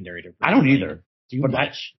Bengals secondary to. I don't either. Do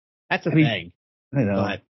much. That's the thing. I know.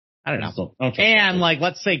 But I don't know. And like,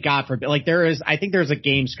 let's say God forbid, like I think there's a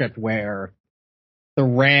game script where the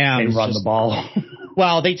Rams run the ball.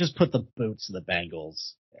 Well, they just put the boots to the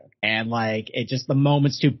Bengals. Yeah. And like, the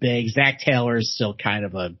moment's too big. Zach Taylor's still kind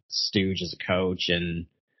of a stooge as a coach, and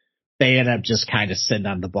they end up just kind of sitting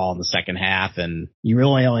on the ball in the second half, and you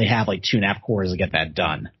really only have like 2.5 quarters to get that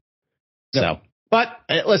done. Yep. So, but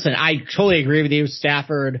listen, I totally agree with you.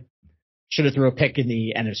 Stafford should have threw a pick in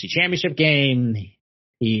the NFC Championship game.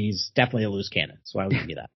 He's definitely a loose cannon, so I will give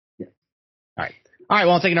you that. Yeah. All right.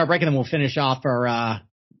 Well, taking our break, and then we'll finish off our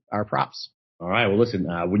props. All right. Well, listen,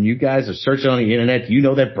 when you guys are searching on the internet, you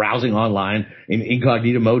know that browsing online in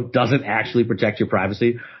incognito mode doesn't actually protect your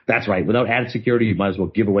privacy. That's right. Without added security, you might as well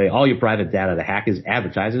give away all your private data to hackers,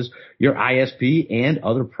 advertisers, your ISP, and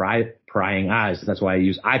other prying eyes. That's why I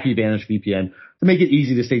use IPVanish VPN to make it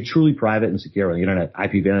easy to stay truly private and secure on the internet.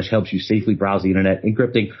 IPVanish helps you safely browse the internet,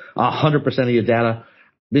 encrypting 100% of your data.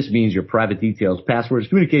 This means your private details, passwords,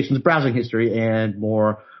 communications, browsing history, and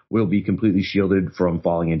more will be completely shielded from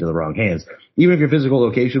falling into the wrong hands. Even if your physical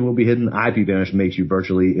location will be hidden, IPVanish makes you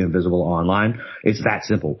virtually invisible online. It's that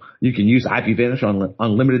simple. You can use IPVanish on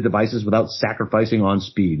unlimited devices without sacrificing on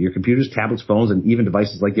speed. Your computers, tablets, phones, and even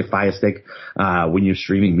devices like your Fire Stick when you're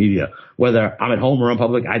streaming media. Whether I'm at home or in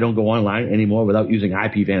public, I don't go online anymore without using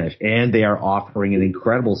IPVanish. And they are offering an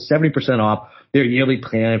incredible 70% off their yearly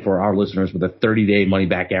plan for our listeners with a 30-day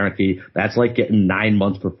money-back guarantee. That's like getting 9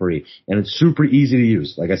 months for free. And it's super easy to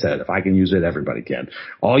use. Like I said, if I can use it, everybody can.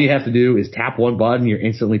 All you have to do is tap one button. You're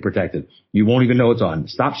instantly protected. You won't even know it's on.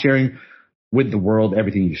 Stop sharing with the world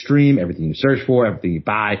everything you stream, everything you search for, everything you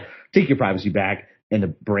buy. Take your privacy back. And the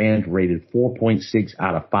brand rated 4.6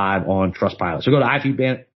 out of 5 on Trustpilot. So go to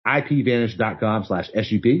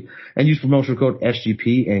IPVanish.com/SGP and use promotional code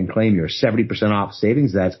SGP and claim your 70% off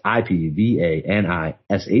savings. That's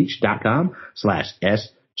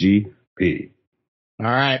IPVanish.com/SGP. All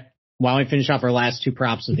right. Why don't we finish off our last 2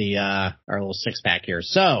 props of the our little 6-pack here?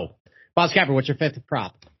 So, Boss Capper, what's your 5th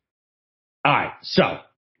prop? All right. So,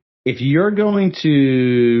 if you're going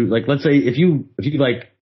to, like, let's say if you like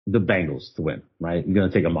the Bengals to win, right? You're going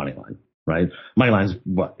to take a money line, right? Money line's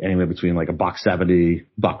what? Anywhere between like $1.70,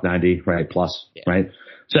 $1.90, right? Plus, yeah. Right?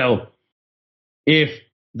 So if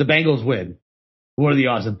the Bengals win, what are the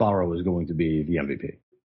odds that Burrow is going to be the MVP?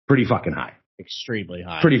 Pretty fucking high. Extremely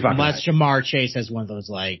high. Pretty fucking Unless high. Jamar Chase has one of those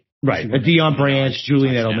like. Right. A Deion Branch,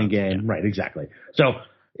 Julian Edelman game. Yeah. Right. Exactly. So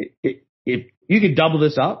if you could double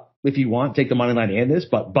this up if you want, take the money line and this,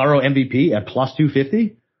 but Burrow MVP at plus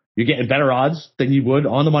 250, you're getting better odds than you would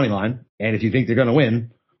on the money line. And if you think they're going to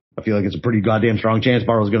win, I feel like it's a pretty goddamn strong chance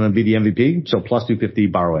Burrow's going to be the MVP. So plus 250,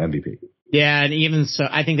 Burrow MVP. Yeah, and even so,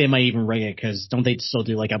 I think they might even ring it because don't they still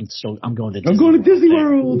do like I'm going to Disney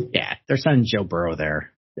World. Yeah, they're sending Joe Burrow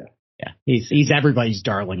there. Yeah, he's everybody's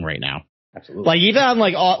darling right now. Absolutely. Like even on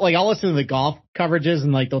I'll listen to the golf coverages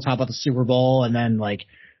and like they'll talk about the Super Bowl and then like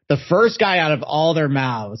the first guy out of all their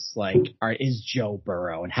mouths is Joe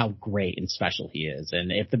Burrow and how great and special he is.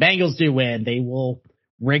 And if the Bengals do win, they will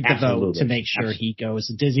rig the vote to make sure he goes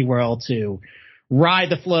to Disney World to ride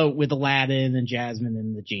the float with Aladdin and Jasmine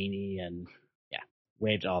and the genie and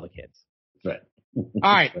wave to all the kids. Right. All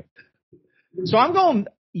right. So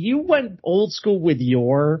you went old school with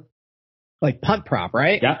your punt prop,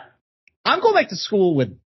 right? Yeah. I'm going back to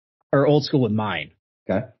old school with mine.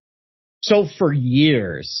 Okay. So for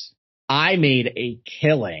years, I made a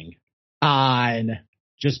killing on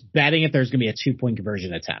just betting if there's going to be a 2-point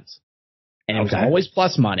conversion attempt. And it was always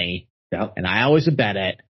plus money. Yep. And I always would bet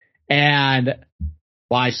it. And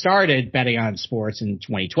I started betting on sports in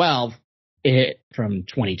 2012, from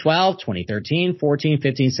 2012, 2013, 14,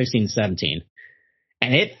 15, 16, 17.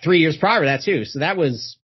 And it 3 years prior to that too. So that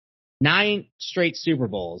was 9 straight Super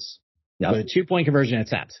Bowls. With a 2-point conversion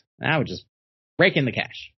attempt. And I would just rake in the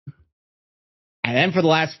cash. And then for the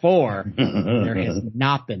last 4, there has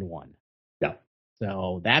not been one. Yeah.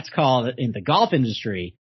 So that's called, in the golf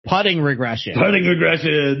industry, putting regression. Putting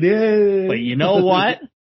regression, yay! But you know what?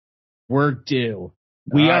 We're due.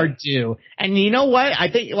 We are due. And you know what?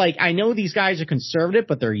 I think, I know these guys are conservative,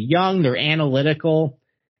 but they're young, they're analytical.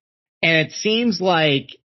 And it seems like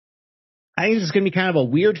I think it's going to be kind of a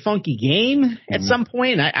weird, funky game at some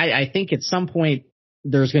point. I think at some point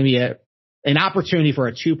there's going to be an opportunity for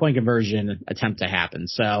a 2-point conversion attempt to happen.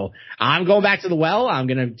 So I'm going back to the well. I'm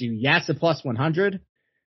going to do yes at plus 100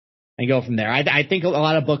 and go from there. I think a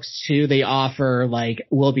lot of books too, they offer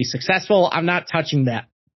will it be successful? I'm not touching that.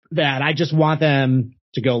 I just want them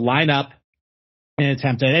to go line up and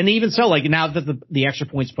attempt it. And even so, now that the extra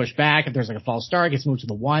points pushed back, if there's a false start, it gets moved to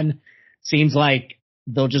the 1. Seems like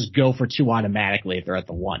they'll just go for 2 automatically if they're at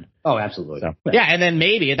the 1. Oh, absolutely. So, yeah, and then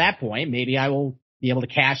maybe at that point, I will be able to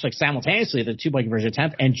cash simultaneously the 2-point conversion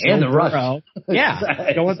attempt and the rush. Go in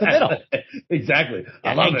the middle. Exactly.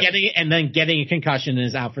 I love it. And then getting a concussion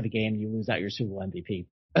is out for the game. You lose out your Super Bowl MVP.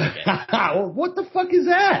 Well, what the fuck is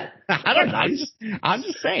that? I don't know. I'm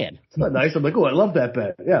just saying. It's not nice. I'm like, oh, I love that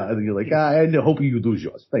bet. Yeah. And you're like, I hope you lose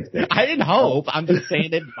yours. Thanks, Dave. I didn't hope. I'm just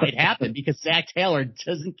saying it might happen because Zach Taylor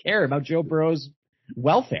doesn't care about Joe Burrow's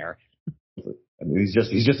welfare. I mean, he's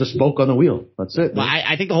just a spoke on the wheel. That's it. Well,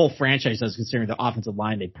 I think the whole franchise does, considering the offensive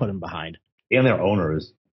line they put him behind. And their owner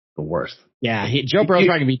is the worst. Yeah, Joe Burrow's probably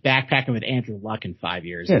going to be backpacking with Andrew Luck in 5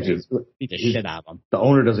 years. Yeah, beat the shit out of him. The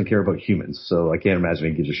owner doesn't care about humans, so I can't imagine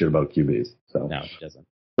he gives a shit about QBs. So. No, he doesn't.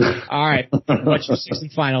 All right. What's your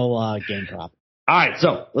 60th final game prop? All right.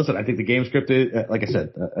 So, listen, I think the game scripted, like I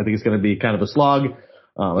said, I think it's going to be kind of a slug.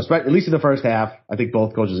 At least in the first half, I think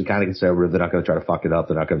both coaches are kind of conservative. They're not going to try to fuck it up.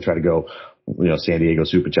 They're not going to try to go, San Diego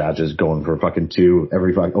Superchargers going for fucking 2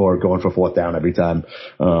 or going for 4th down every time,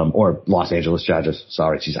 or Los Angeles Chargers.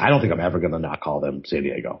 Sorry, geez, I don't think I'm ever going to not call them San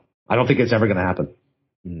Diego. I don't think it's ever going to happen.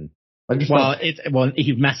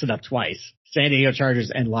 You've messed it up twice. San Diego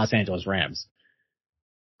Chargers and Los Angeles Rams.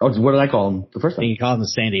 Oh, what did I call them the first time? You called them the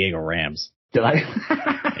San Diego Rams. Did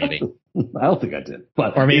I? Maybe. I don't think I did.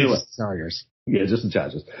 But or maybe just the Chargers. Yeah, just the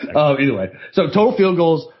Chargers. Either way. So total field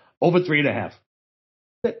goals over 3.5.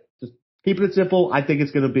 Just keeping it simple. I think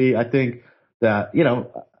it's going to be, I think that,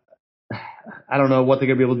 I don't know what they're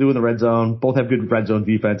going to be able to do in the red zone. Both have good red zone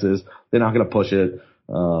defenses. They're not going to push it.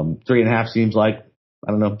 3.5 seems like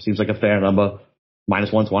a fair number.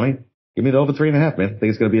 Minus 120. Give me the over 3.5, man. I think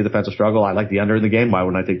it's going to be a defensive struggle. I like the under in the game. Why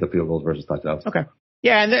wouldn't I take the field goals versus touchdowns? Okay.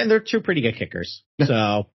 Yeah, and they're 2 pretty good kickers. So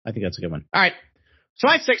I think that's a good one. All right. So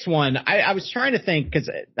my 6-1, I was trying to think, because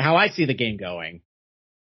how I see the game going,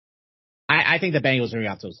 I think the Bengals are going to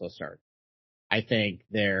get off to a slow start. I think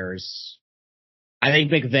McVay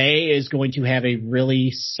is going to have a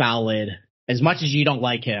really solid, as much as you don't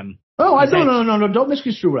like him. Oh, no. Don't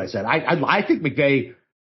misconstrue what I said. I think McVay,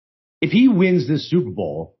 if he wins this Super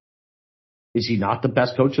Bowl, is he not the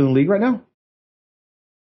best coach in the league right now?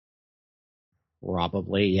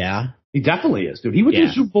 Probably, yeah. He definitely is, dude. He went to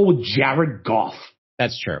the Super Bowl with Jared Goff.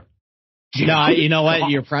 That's true. No, you know what?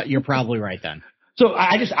 You're probably right then. So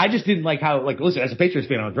I just didn't like how, listen, as a Patriots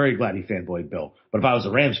fan, I was very glad he fanboyed Bill. But if I was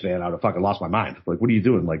a Rams fan, I would have fucking lost my mind. What are you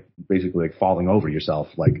doing? Basically falling over yourself,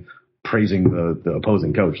 praising the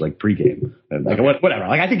opposing coach, pregame. And whatever.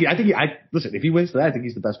 Listen, if he wins today, I think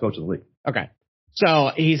he's the best coach in the league. Okay.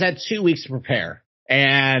 So he's had 2 weeks to prepare.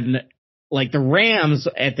 And the Rams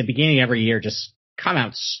at the beginning of every year just come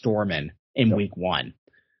out storming in week 1.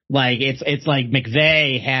 Like it's like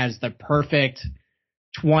McVay has the perfect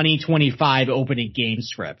 2025 opening game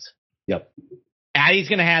script. Yep. And he's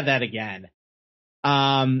going to have that again.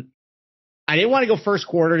 I didn't want to go first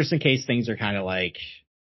quarter just in case things are kind of like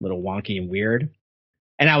a little wonky and weird.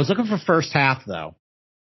 And I was looking for first half though.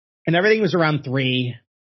 And everything was around 3.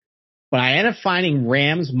 But I ended up finding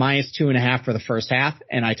Rams minus 2.5 for the first half,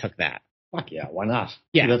 and I took that. Fuck yeah, why not?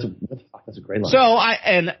 Yeah. Dude, that's a great line. So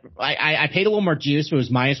I paid a little more juice. It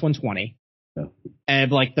was minus 120. Yeah.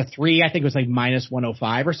 And like the 3, I think it was like minus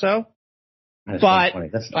 105 or so. Minus but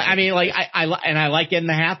that's I mean, like I like getting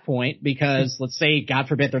the half point because let's say, God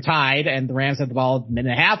forbid, they're tied and the Rams have the ball a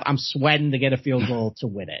minute and a half. I'm sweating to get a field goal to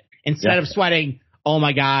win it instead of sweating. Oh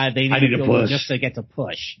my God, they need a field goal just to get to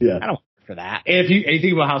push. Yeah. I don't for that. And if you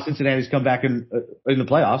think about how Cincinnati's come back in the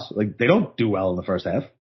playoffs, like they don't do well in the first half.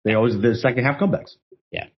 They always the second half comebacks.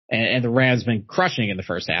 Yeah, and the Rams been crushing in the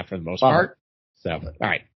first half for the most part. So all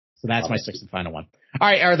right, so that's my 6th and final one. All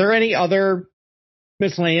right, are there any other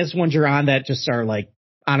miscellaneous ones you're on that just are like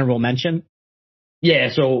honorable mention? Yeah,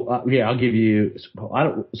 so I'll give you.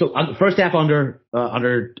 First half under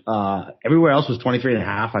everywhere else was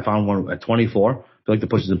 23.5. I found one at 24. I feel like the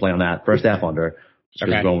pushes in play on that. First half under. Just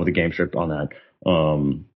because we're going with the game script on that.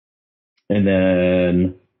 And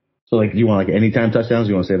then, so like, do you want like anytime touchdowns?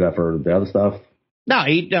 Do you want to save that for the other stuff? No,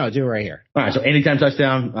 do it right here. All right. So anytime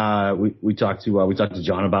touchdown, we talked to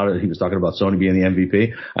John about it. He was talking about Sony being the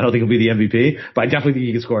MVP. I don't think he'll be the MVP, but I definitely think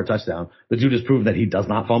he can score a touchdown. The dude has proven that he does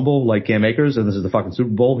not fumble like Cam Akers, and this is the fucking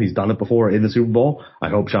Super Bowl. He's done it before in the Super Bowl. I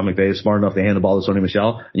hope Sean McVay is smart enough to hand the ball to Sony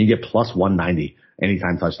Michel, and you get plus 190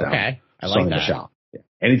 anytime touchdown. Okay. I like Sony that. Michel. Yeah.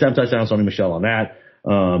 Anytime touchdown, Sony Michel on that.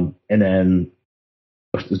 And then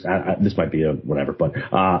this might be a whatever, but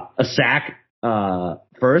a sack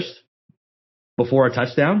first before a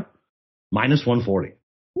touchdown, minus 140.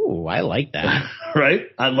 Ooh, I like that. Right?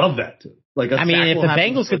 I love that too. Like, I mean, if the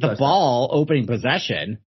Bengals get the ball opening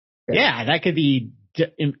possession, that could be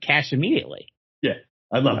cashed immediately. Yeah,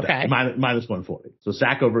 I love that. Minus 140. So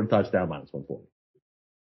sack over a touchdown, minus 140.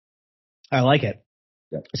 I like it.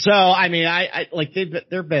 Yep. So I mean, I like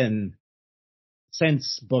there've been.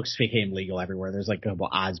 Since books became legal everywhere, there's like a couple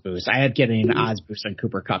odds boosts. I had getting an odds boost on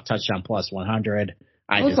Cooper Kupp touchdown plus 100.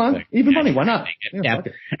 Even money, why not? Yeah.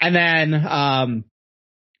 And then,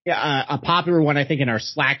 a popular one, I think in our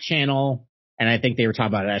Slack channel, and I think they were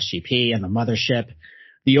talking about SGP and the mothership,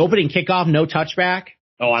 the opening kickoff, no touchback.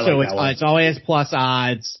 Oh, I like that one. So it's always plus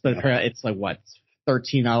odds, but it's like what,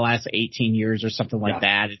 13 out of the last 18 years or something like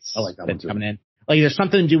that. It's I like that one too. Coming in. Like there's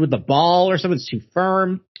something to do with the ball or something's too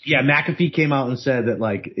firm. Yeah, McAfee came out and said that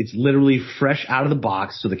like it's literally fresh out of the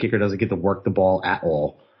box, so the kicker doesn't get to work the ball at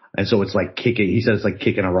all, and so it's like kicking. He said it's like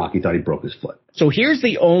kicking a rock. He thought he broke his foot. So here's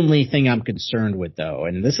the only thing I'm concerned with, though,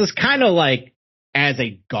 and this is kind of like as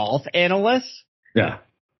a golf analyst. Yeah.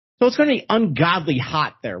 So it's going to be ungodly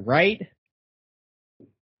hot there, right?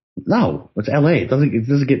 No, it's LA. It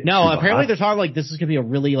doesn't get. No, apparently hot. They're talking like this is going to be a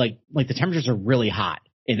really like the temperatures are really hot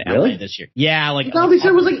in LA this year. Yeah, like no, they said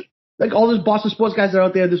it was like all those Boston sports guys that are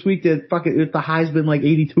out there this week. That fucking the high's been like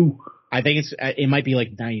 82. I think it might be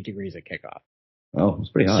like 90 degrees at kickoff. Oh, it's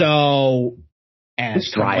pretty hot. So,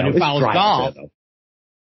 as someone who follows golf,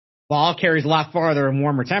 ball carries a lot farther in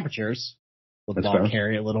warmer temperatures. Will the ball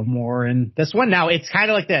carry a little more in this one? Now it's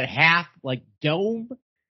kind of like that half like dome.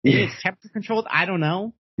 Maybe it's temperature controlled. I don't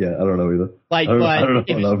know. Yeah, I don't know either. If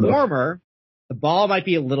it's warmer, the ball might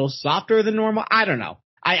be a little softer than normal. I don't know.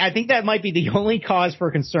 I think that might be the only cause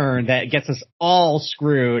for concern that gets us all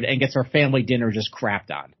screwed and gets our family dinner just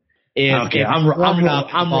crapped on. Okay, I'm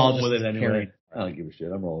rolling with it anyway. I don't give a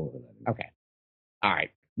shit. I'm rolling with it anyway. Okay. All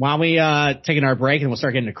right. Why don't we taking our break and we'll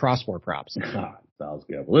start getting to cross-sport props. Sounds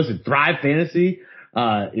good. Well, listen, Thrive Fantasy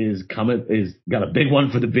is got a big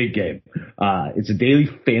one for the big game. It's a daily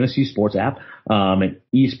fantasy sports app, an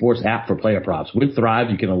esports app for player props. With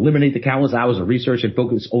Thrive, you can eliminate the countless hours of research and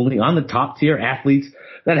focus only on the top tier athletes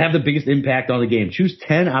that have the biggest impact on the game. Choose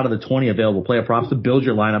 10 out of the 20 available player props to build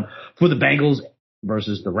your lineup for the Bengals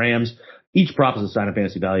versus the Rams. Each prop is assigned a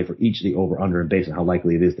fantasy value for each of the over, under, and based on how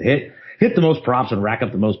likely it is to hit. Hit the most props and rack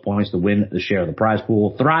up the most points to win the share of the prize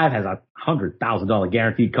pool. Thrive has a $100,000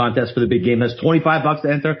 guaranteed contest for the big game. That's $25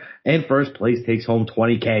 to enter, and first place takes home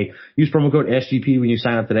 $20K. Use promo code SGP when you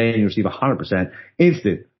sign up today, and you receive 100%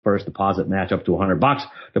 instant first deposit match up to $100.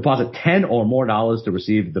 Deposit 10 or more dollars to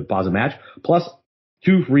receive the deposit match, plus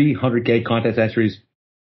 2 free $100K contest entries.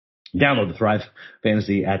 Download the Thrive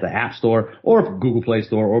Fantasy at the App Store or Google Play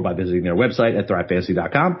Store or by visiting their website at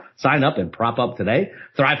thrivefantasy.com. Sign up and prop up today.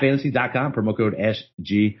 Thrivefantasy.com, promo code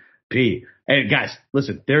SGP. Hey, guys,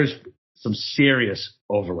 listen, there's some serious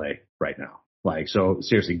overlay right now. Like, so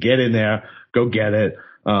seriously, get in there, go get it.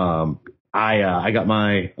 I got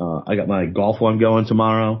my golf one going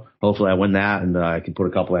tomorrow. Hopefully I win that and I can put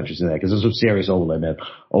a couple entries in there because there's some serious overlay, man.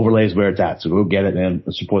 Overlay is where it's at. So go get it, man.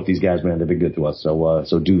 Support these guys, man. They've been good to us.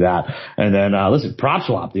 So do that. And then, listen, prop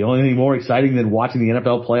swap. The only thing more exciting than watching the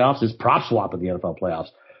NFL playoffs is prop swap in the NFL playoffs.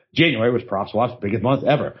 January was prop swap's biggest month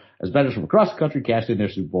ever, as bettors from across the country cashed in their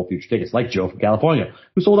Super Bowl future tickets, like Joe from California,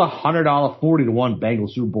 who sold a $100 40-1 Bengals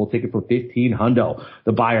Super Bowl ticket for $1,500.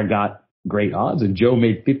 The buyer got great odds, and Joe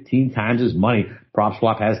made 15 times his money. Prop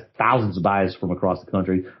swap has thousands of buyers from across the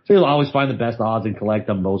country, so you'll always find the best odds and collect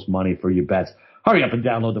the most money for your bets. Hurry up and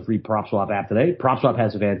download the free PropSwap app today. PropSwap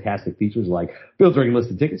has fantastic features like filtering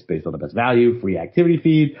listed tickets based on the best value, free activity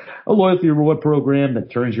feed, a loyalty reward program that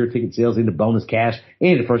turns your ticket sales into bonus cash,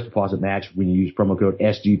 and a first deposit match when you use promo code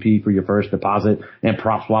SGP for your first deposit, and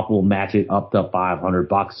PropSwap will match it up to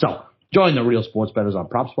 $500. So join the real sports bettors on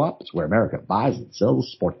PropSwap. It's where America buys and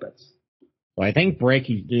sells sports bets. Well, I think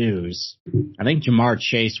breaking news, I think Jamar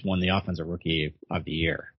Chase won the Offensive Rookie of the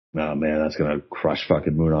Year. Oh, man, that's going to crush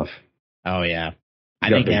fucking Moonoff. Oh yeah,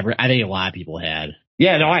 I think a lot of people had.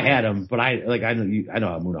 Yeah, no, I had him, but I know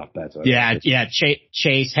how Moonoff bets. So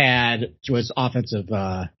Chase was Offensive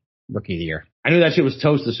Rookie of the Year. I knew that shit was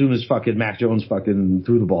toast as soon as fucking Mac Jones fucking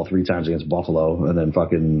threw the ball 3 times against Buffalo, and then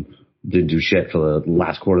fucking didn't do shit for the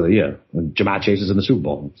last quarter of the year. And Jamar Chase is in the Super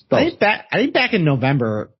Bowl. I think back in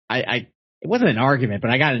November, it wasn't an argument,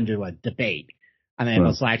 but I got into a debate on the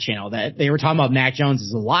NFL Slack channel that they were talking about Mac Jones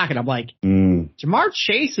as a lock, and I'm like, Jamar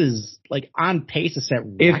Chase is like on pace to set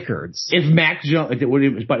records. If Mac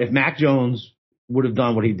Jones would have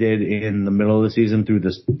done what he did in the middle of the season through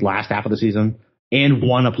this last half of the season and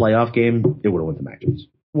won a playoff game, it would have went to Mac Jones.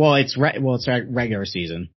 Well, it's regular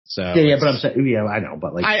season, so yeah, but I'm saying, I know,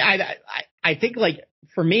 but like, I think like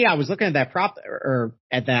for me, I was looking at that prop or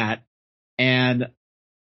at that, and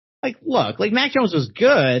like, look, like Mac Jones was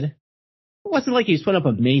good. It wasn't like he was putting up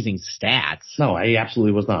amazing stats. No, he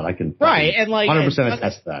absolutely was not. I can and like 100%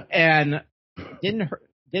 attest to that. And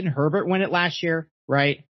didn't Herbert win it last year,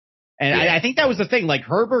 right? And yeah. I think that was the thing. Like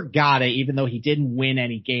Herbert got it, even though he didn't win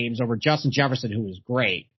any games over Justin Jefferson, who was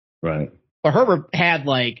great. Right. But Herbert had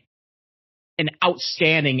like an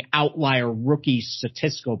outstanding outlier rookie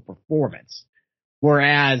statistical performance,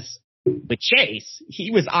 whereas with Chase, he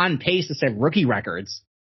was on pace to set rookie records.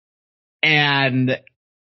 And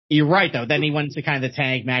you're right, though. Then he went into kind of the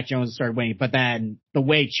tank. Mac Jones started winning. But then the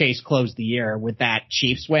way Chase closed the year with that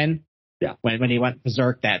Chiefs win, when he went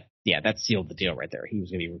berserk, that sealed the deal right there. He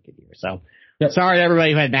was going to be rookie of the year. So sorry to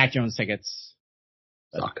everybody who had Mac Jones tickets.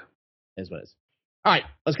 Suck. Is what it is. All right,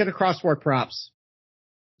 let's get to cross-sport props.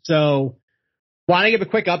 So, want to give a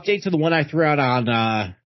quick update to the one I threw out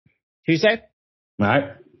on Tuesday? All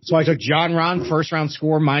right. So I took John Rahm, first round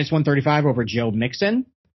score, -135 over Joe Mixon.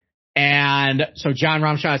 And so John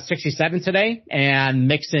Rahm shot at 67 today, and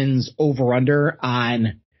Mixon's over-under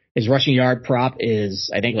on his rushing yard prop is,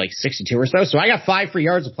 I think, like 62 or so. So I got 5 free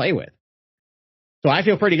yards to play with. So I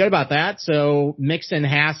feel pretty good about that. So Mixon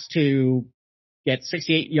has to get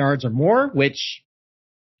 68 yards or more, which,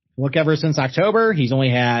 look, ever since October, he's only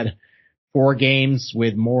had 4 games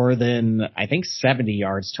with more than, I think, 70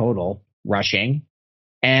 yards total rushing.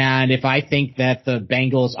 And if I think that the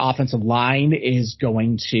Bengals offensive line is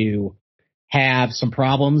going to have some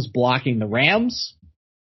problems blocking the Rams,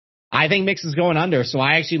 I think Mixon's going under. So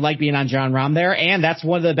I actually like being on John Rahm there. And that's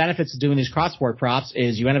one of the benefits of doing these cross-sport props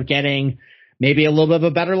is you end up getting maybe a little bit of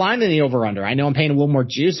a better line than the over-under. I know I'm paying a little more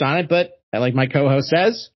juice on it, but like my co-host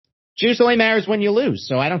says, juice only matters when you lose.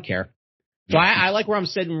 So I don't care. So I like where I'm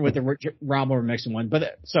sitting with the Rahm over Mixon one.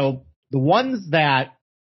 But so the ones that,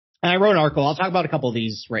 and I wrote an article. I'll talk about a couple of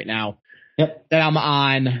these right now that I'm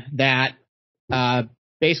on that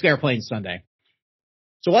basically are playing Sunday.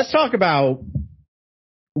 So let's talk about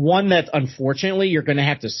one that unfortunately you're going to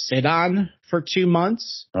have to sit on for 2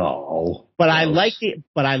 months. Oh, but I like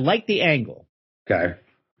the angle. Okay.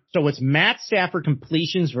 So it's Matt Stafford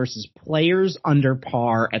completions versus players under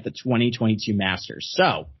par at the 2022 Masters.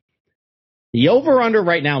 So the over-under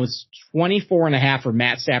right now is 24.5 for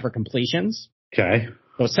Matt Stafford completions. Okay.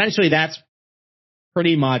 So essentially that's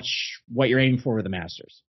pretty much what you're aiming for with the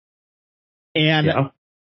Masters. And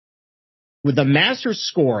with the Masters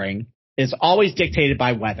scoring is always dictated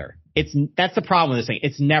by weather. That's the problem with this thing.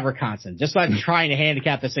 It's never constant. Just like trying to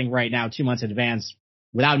handicap this thing right now 2 months in advance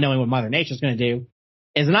without knowing what Mother Nature's going to do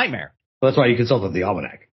is a nightmare. Well, that's why you consulted the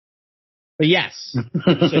Almanac. But yes. So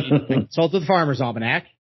you consulted the Farmer's Almanac.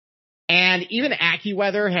 And even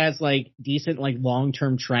AccuWeather has like decent like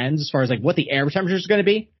long-term trends as far as like what the air temperature is going to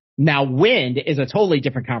be. Now, wind is a totally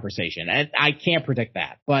different conversation, and I can't predict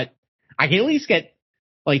that, but I can at least get,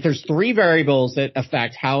 like, there's 3 variables that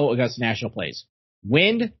affect how Augusta National plays: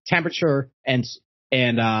 wind, temperature, and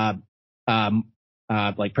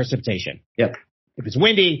like precipitation. Yep. If it's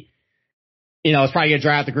windy, it's probably going to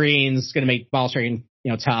dry out the greens. It's going to make ball striking,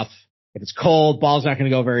 tough. If it's cold, ball's not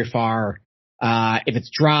going to go very far. If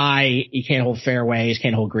it's dry, you can't hold fairways,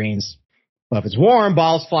 can't hold greens. But if it's warm,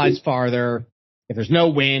 balls flies farther. If there's no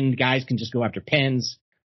wind, guys can just go after pins.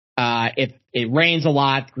 If it rains a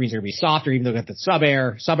lot, the greens are going to be softer, even though they've got the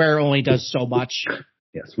sub-air. Sub-air only does so much.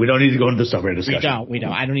 Yes, we don't need to go into the sub-air discussion. We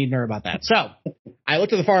don't. I don't need to know about that. So I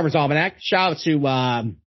looked at the Farmer's Almanac. Shout out to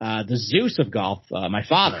the Zeus of golf, my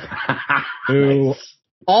father, who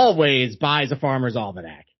always buys a Farmer's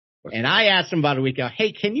Almanac. And I asked him about a week ago,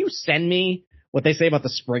 hey, can you send me what they say about the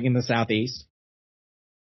spring in the Southeast?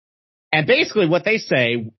 And basically what they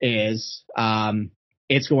say is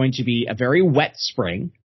it's going to be a very wet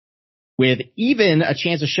spring with even a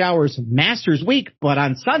chance of showers Masters week, but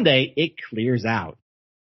on Sunday it clears out.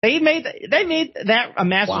 They made that a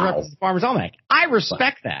Masters reference to the Farmer's Almanac. I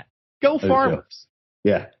respect that. Go Farmers.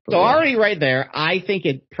 Yeah. So already right there, I think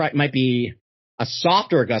it might be a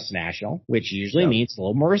softer Augusta National, which usually means a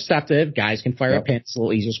little more receptive. Guys can fire up pins, a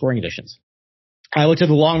little easier scoring conditions. I looked at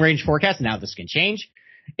the long range forecast. Now this can change.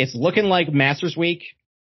 It's looking like Masters week.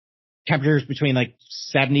 Temperatures between like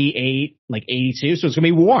 78, like 82. So it's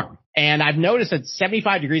going to be warm. And I've noticed that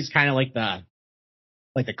 75 degrees is kind of like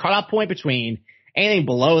the cutoff point between anything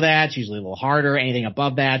below that. It's usually a little harder. Anything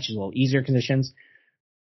above that, it's usually a little easier conditions.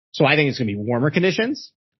 So I think it's going to be warmer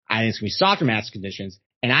conditions. I think it's going to be softer Masters conditions.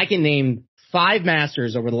 And I can name 5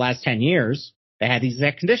 Masters over the last 10 years that had these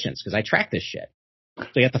exact conditions because I track this shit. So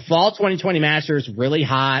you got the fall 2020 Masters, really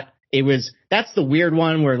hot. That's the weird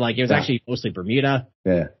one where like it was actually mostly Bermuda.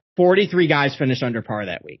 Yeah. 43 guys finished under par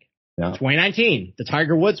that week. Yeah. 2019, the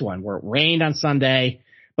Tiger Woods one where it rained on Sunday,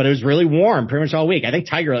 but it was really warm pretty much all week. I think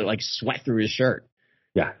Tiger like sweat through his shirt.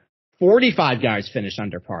 Yeah. 45 guys finished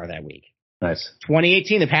under par that week. Nice.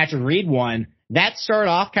 2018, the Patrick Reed one, that started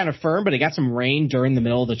off kind of firm, but it got some rain during the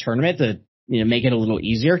middle of the tournament to make it a little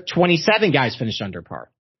easier. 27 guys finished under par.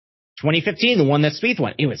 2015, the one that Spieth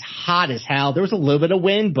won, it was hot as hell. There was a little bit of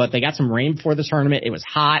wind, but they got some rain before the tournament. It was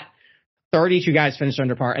hot. 32 guys finished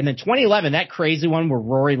under par. And then 2011, that crazy one where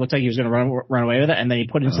Rory looked like he was going to run away with it, and then he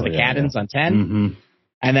put into the cabins on 10. Mm-hmm.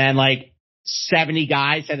 And then like 70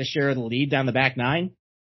 guys had to share the lead down the back 9.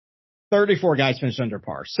 34 guys finished under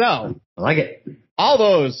par. So I like it. All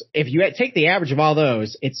those, if you take the average of all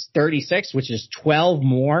those, it's 36, which is 12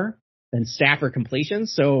 more than Stafford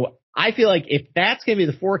completions. So I feel like if that's going to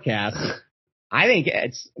be the forecast, I think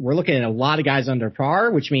we're looking at a lot of guys under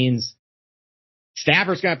par, which means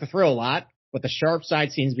Stafford's going to have to throw a lot, but the sharp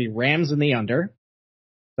side seems to be Rams in the under.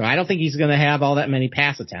 So I don't think he's going to have all that many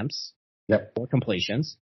pass attempts or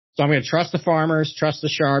completions. So I'm going to trust the Farmers, trust the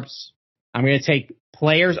Sharps. I'm going to take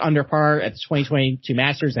players under par at the 2022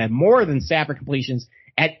 Masters that have more than Stafford completions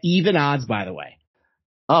at even odds, by the way.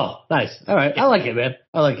 Oh, nice. All right. I like it, man.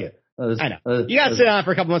 I like it. I know. You got to sit on it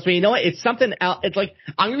for a couple months, but you know what? It's something else. It's like,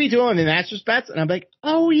 I'm going to be doing the Masters bets, and I'm like,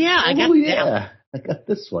 I got that. I got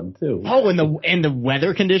this one, too. Oh, and the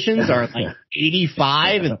weather conditions are like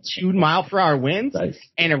 85 and 2 mile per hour winds. Nice.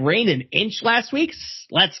 And it rained an inch last week.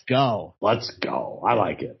 Let's go. Let's go. I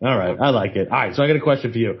like it. All right. I like it. All right. So I got a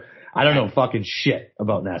question for you. I don't know fucking shit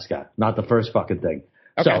about NASCAR. Not the first fucking thing.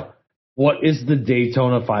 Okay. So what is the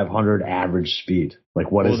Daytona 500 average speed? Like,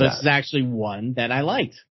 what is that? Well, this is actually one that I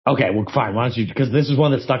liked. Okay, well, fine. Why don't you? Because this is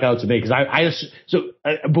one that stuck out to me. Because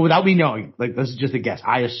but without me knowing, like, this is just a guess.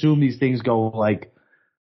 I assume these things go like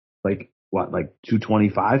what, like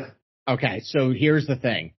 225? Okay, so here's the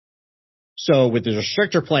thing. So with the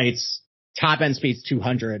restrictor plates, top end speed's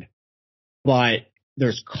 200, but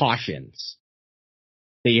there's cautions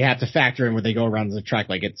that you have to factor in when they go around the track,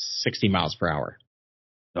 like it's 60 miles per hour.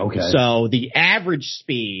 Okay. So the average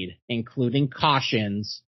speed, including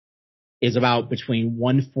cautions, is about between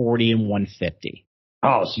 140 and 150.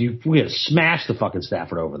 Oh, so we have smashed the fucking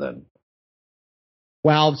Stafford over then.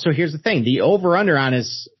 Well, so here's the thing. The over-under on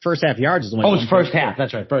his first half yards is only... Oh, it's first half.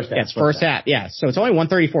 That's right, first half. Yeah, it's first half. Yeah, so it's only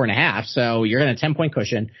 134.5, so you're going to 10-point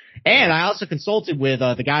cushion. And I also consulted with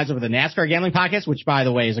the guys over the NASCAR Gambling Podcast, which, by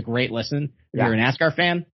the way, is a great listen if you're a NASCAR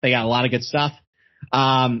fan. They got a lot of good stuff.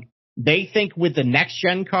 They think with the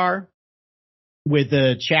next-gen car, with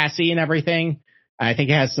the chassis and everything, I think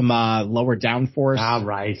it has some lower downforce. All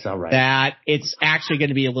right. That it's actually going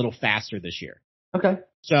to be a little faster this year. Okay.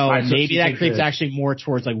 So maybe that creeps actually more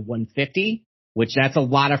towards like 150. which that's a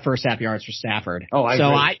lot of first half yards for Stafford. Oh, I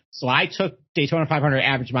agree. So I took Daytona 500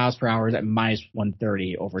 average miles per hour at minus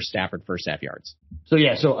 130 over Stafford first half yards. So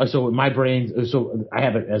yeah, so in my brain, so I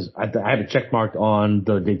have it check marked on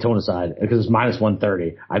the Daytona side because it's minus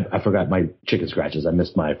 130. I forgot my chicken scratches. I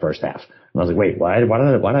missed my first half, and I was like, wait, why did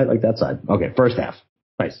I like that side? Okay, first half,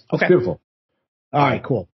 nice, that's beautiful. All right,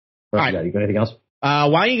 cool. All right, you got anything else? Why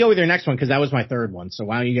don't you go with your next one because that was my third one. So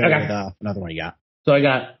why don't you go with another one you got? So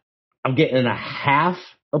I'm getting a half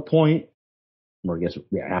a point, or I guess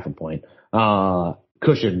half a point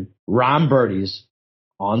cushion. Ron Birdie's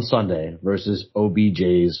on Sunday versus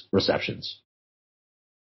OBJ's receptions.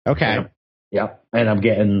 Okay. Yep. And I'm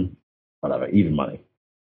getting whatever, even money.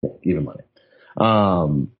 Yeah, even money.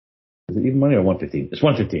 Is it even money or 115? It's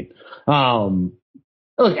 115.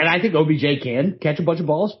 Look, and I think OBJ can catch a bunch of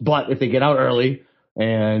balls, but if they get out early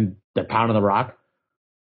and they're pounding the rock,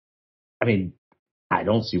 I mean, I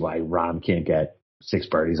don't see why Ron can't get 6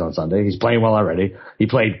 birdies on Sunday. He's playing well already. He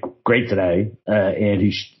played great today, and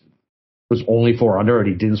he was only 4 under, and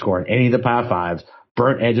he didn't score in any of the par fives.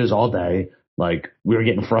 Burnt edges all day. Like, we were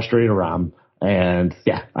getting frustrated around. And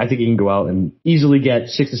yeah, I think he can go out and easily get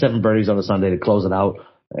 6 to 7 birdies on a Sunday to close it out.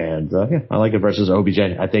 And yeah, I like it versus OBJ.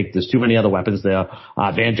 I think there's too many other weapons there.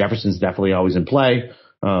 Van Jefferson's definitely always in play.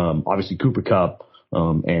 Obviously Cooper Kupp,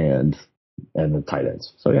 and the tight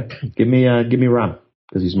ends. So yeah, give me Ron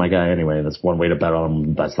because he's my guy anyway. And that's one way to bet on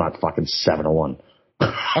him. That's not fucking 7-1.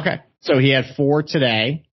 Okay. So he had 4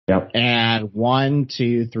 today. Yep. And 1,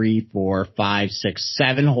 2, 3, 4, 5, 6,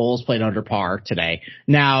 7 holes played under par today.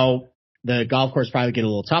 Now, the golf course probably get a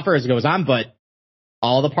little tougher as it goes on, but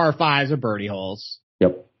all the par 5s are birdie holes.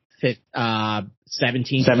 Yep.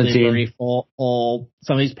 17 birdie hole.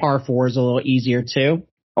 Some of these par 4s are a little easier too.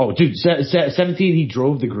 Oh, dude, 17, he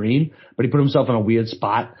drove the green, but he put himself in a weird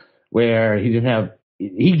spot where he didn't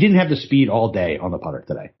have the speed all day on the putter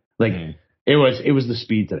today. Like, It was the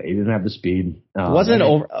speed today. He didn't have the speed. Wasn't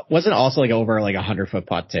also like over like 100-foot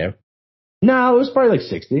putt too? No, it was probably like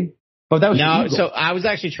 60. But that was no. illegal. So I was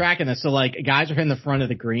actually tracking this. So like guys are hitting the front of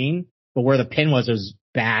the green, but where the pin was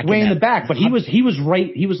back. Way in the back. But he was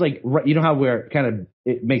right. He was like, right, you know how where kind of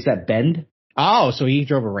it makes that bend? Oh, so he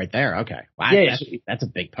drove it right there. Okay. Wow, yeah, that's a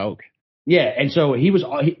big poke. Yeah, and so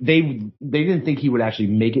they didn't think he would actually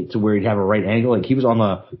make it to where he'd have a right angle. Like he was on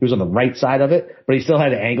the right side of it, but he still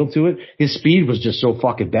had an angle to it. His speed was just so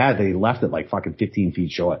fucking bad that he left it like fucking 15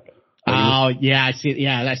 feet short. I see.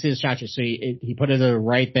 Yeah, I see the shot. So he put it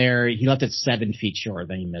right there. He left it 7 feet short,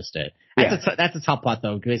 then he missed it. That's a tough putt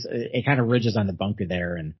though, because it kind of ridges on the bunker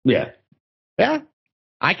there. And yeah,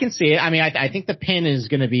 I can see it. I mean, I think the pin is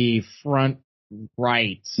going to be front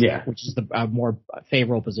right, which is the more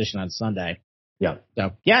favorable position on Sunday. Yeah.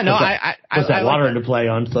 So yeah, no, I that water into play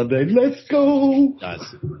on Sunday. Let's go. It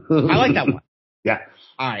does. I like that one. Yeah.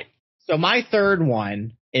 All right. So my third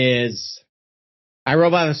one is, I wrote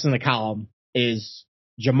about this in the column, is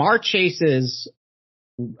Jamar Chase's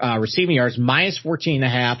receiving yards minus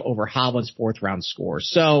 14.5 over Hovland's 4th round score.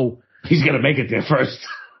 So he's gonna make it there first.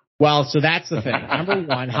 Well, so that's the thing. Number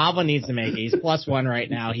one, Hovland needs to make it. He's +1 right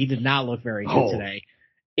now. He did not look very good today.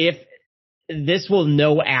 If this will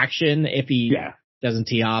no action if he doesn't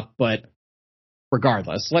tee up, but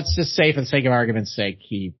regardless, let's just say for the sake of argument's sake,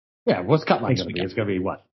 what's cut line going to be? It's going to be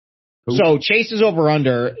what? Who? So Chase's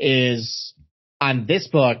over-under is, on this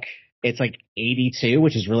book, it's like 82,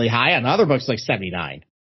 which is really high. On other books, like 79.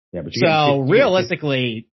 Yeah, but so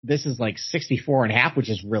realistically, this is like 64.5,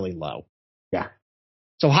 which is really low. Yeah.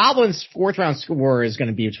 So Hovland's 4th round score is going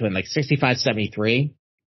to be between like 65, 73.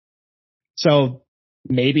 So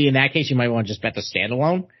maybe in that case, you might want to just bet the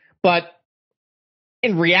standalone. But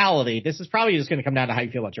in reality, this is probably just going to come down to how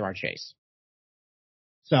you feel about Jamar Chase.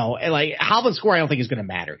 So like Hovland's score, I don't think is going to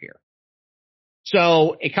matter here.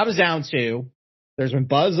 So it comes down to, there's been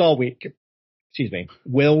buzz all week. Excuse me.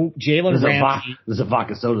 Will Jalen Ramsey? There's a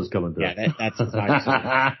vodka soda's coming through. Yeah, that's vodka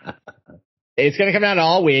soda. It's going to come down to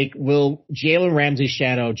all week. Will Jalen Ramsey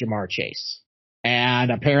shadow Jamar Chase?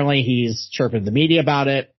 And apparently he's chirping the media about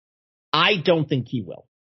it. I don't think he will.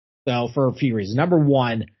 So for a few reasons. Number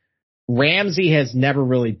one, Ramsey has never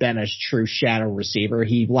really been a true shadow receiver.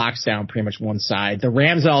 He locks down pretty much one side. The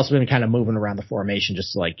Rams have also been kind of moving around the formation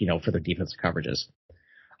just like, for their defensive coverages.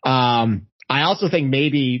 I also think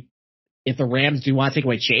maybe if the Rams do want to take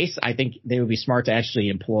away Chase, I think they would be smart to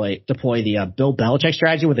actually deploy the Bill Belichick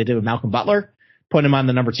strategy, what they did with Malcolm Butler, put him on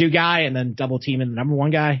the number 2 guy and then double team in the number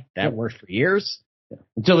 1 guy. That worked for years. Yeah.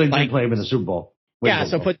 Until they didn't play him in the Super Bowl.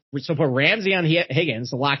 So put Ramsey on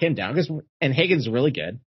Higgins to lock him down, and Higgins is really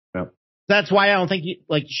good. Yep. That's why I don't think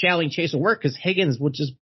shadowing Chase will work, because Higgins would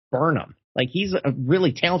just burn him. Like, he's a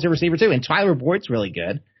really talented receiver too, and Tyler Boyd's really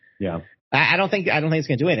good. Yeah. I don't think it's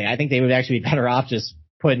going to do anything. I think they would actually be better off just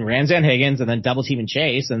putting Ramsey on Higgins and then double teaming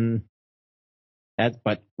Chase, and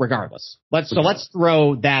but regardless, let's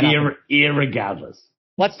throw that out. Irregardless.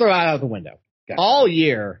 Let's throw that out the window. Okay. All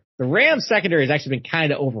year, the Rams secondary has actually been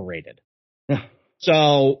kind of overrated.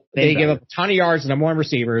 So they give up a ton of yards to number one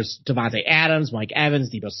receivers: Devontae Adams, Mike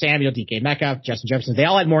Evans, Deebo Samuel, DK Metcalf, Justin Jefferson. They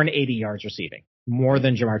all had more than 80 yards receiving, more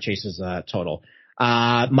than Jamar Chase's total.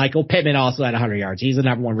 Michael Pittman also had 100 yards. He's the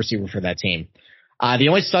number one receiver for that team. The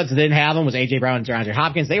only studs that didn't have him was A.J. Brown and DeAndre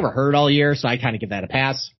Hopkins. They were hurt all year, so I kind of give that a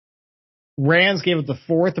pass. Rams gave up the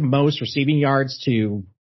fourth most receiving yards to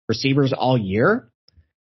receivers all year.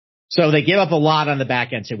 So they give up a lot on the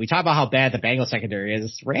back end too. We talk about how bad the Bengals secondary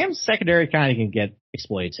is. Rams secondary kind of can get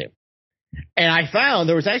exploited too. And I found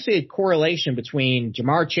there was actually a correlation between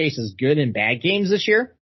Jamar Chase's good and bad games this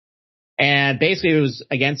year. And basically it was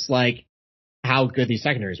against like how good these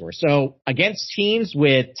secondaries were. So against teams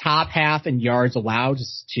with top half in yards allowed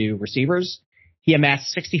to receivers, he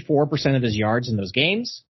amassed 64% of his yards in those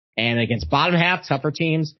games. And against bottom half, tougher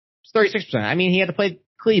teams, it's 36%. I mean, he had to play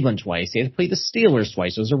Cleveland twice. He had to play the Steelers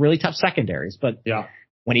twice. Those are really tough secondaries. But yeah,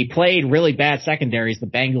 when he played really bad secondaries, the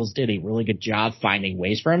Bengals did a really good job finding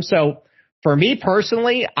ways for him. So for me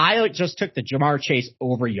personally, I just took the Jamar Chase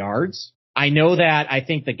over yards. I know that I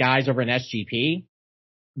think the guys over in SGP,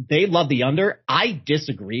 they love the under. I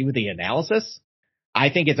disagree with the analysis.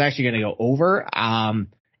 I think it's actually going to go over.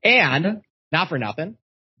 And not for nothing,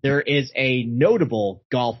 there is a notable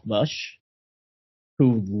golf mush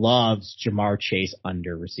who loves Jamar Chase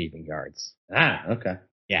under receiving yards. Okay.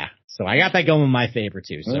 Yeah. So I got that going with my favor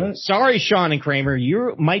too. So sorry, Sean and Kramer,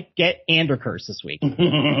 you might get Andercurse this week. So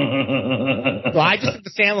I just took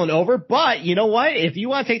the Sandlin over, but you know what? If you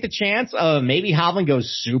want to take the chance of maybe Hovland goes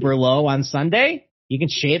super low on Sunday, you can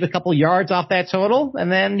shave a couple yards off that total,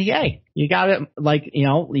 and then, yay, you got it. Like, you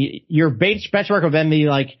know, your benchmark would then be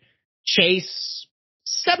like Chase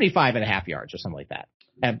 75.5 yards or something like that.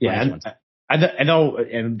 Yeah. I know,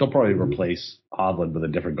 and they'll probably replace Hovland with a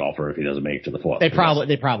different golfer if he doesn't make it to the fourth. They probably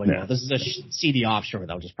will. This is a CD offshore.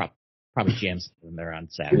 They'll just probably jam them there on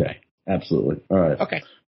Saturday. Yeah, absolutely. All right. Okay.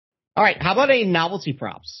 All right. How about a novelty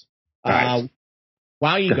props? Right.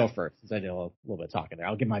 Why don't you go first? Since I did a little bit of talking there,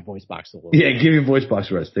 I'll give my voice box a little. Yeah, give your voice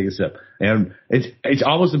box a rest. Take a sip. And it's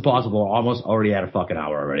almost impossible. Almost already at a fucking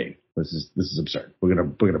hour already. This is absurd. We're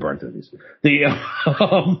gonna burn through these.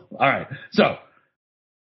 All right. So,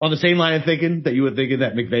 on the same line of thinking that you were thinking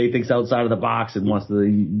that McVay thinks outside of the box and wants to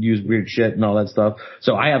use weird shit and all that stuff.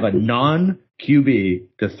 So I have a non-QB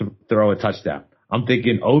to throw a touchdown. I'm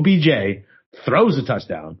thinking OBJ throws a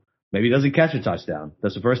touchdown. Maybe he doesn't catch a touchdown.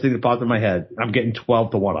 That's the first thing that popped in my head. I'm getting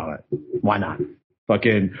 12-1 on it. Why not?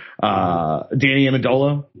 Fucking Danny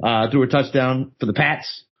Amendola threw a touchdown for the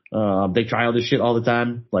Pats. They try all this shit all the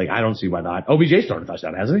time. Like, I don't see why not. OBJ's thrown a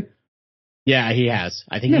touchdown, hasn't he? Yeah, he has.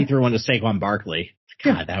 I think he threw one to Saquon Barkley.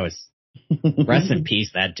 God, that was rest in peace,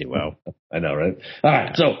 that duo. I know, right? All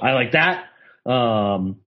right, so I like that.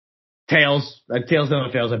 Tails never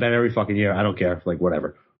fails. I bet every fucking year. I don't care. Like,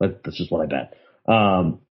 whatever. That's just what I bet.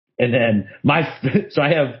 And then so I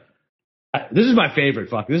have, this is my favorite,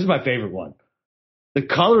 this is my favorite one. The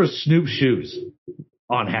color of Snoop's shoes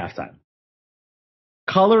on halftime.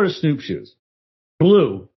 Color of Snoop's shoes.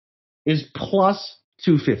 Blue is plus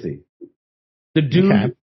 250. The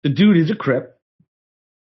dude is a Crip.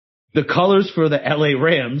 The colors for the LA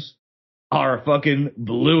Rams are fucking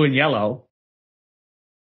blue and yellow.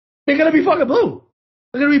 They're gonna be fucking blue.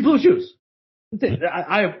 They're gonna be blue shoes.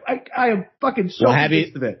 I am fucking so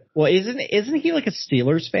convinced of it. Well, isn't he like a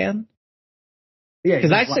Steelers fan? Yeah,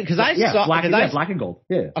 because I saw black and gold.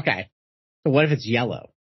 Yeah. Okay. So what if it's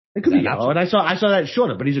yellow? It could be yellow, and I saw that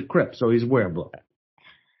shorter, but he's a Crip, so he's wearing blue.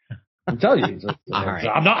 I'm telling you, all right.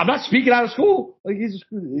 I'm not speaking out of school. Like he's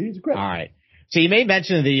a Crip. All right. So you made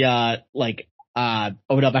mention of the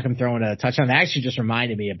Odell Beckham throwing a touchdown. That actually just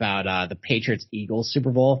reminded me about the Patriots Eagles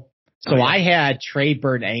Super Bowl. So I had Trey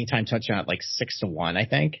Burton anytime touchdown at like 6-1, I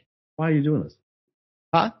think. Why are you doing this?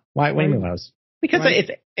 Huh? Why do you mean those? Because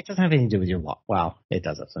it doesn't have anything to do with your loss. Well, it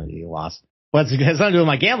does have something to do with your loss. But it has something to do with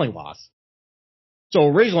my gambling loss. So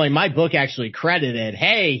originally my book actually credited,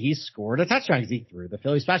 hey, he scored a touchdown because he threw the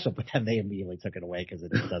Philly special, but then they immediately took it away because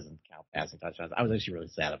it doesn't count passing touchdowns. I was actually really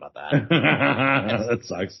sad about that. That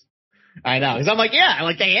sucks. I know. Because I'm like, yeah,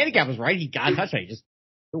 like the handicap was right. He got a touchdown. He just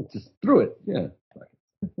threw it. Yeah.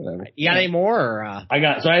 Right. You got any more? Or, I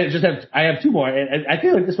have two more. And I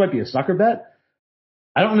feel like this might be a sucker bet.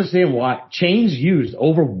 I don't understand why. Chains used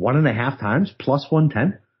over 1.5 times plus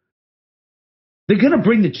 110. They're going to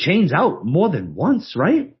bring the chains out more than once,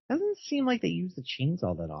 right? Doesn't seem like they use the chains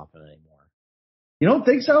all that often anymore. You don't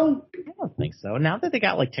think so? I don't think so. Now that they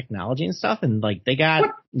got like technology and stuff, and like they got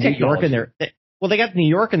What New York in technology? they got New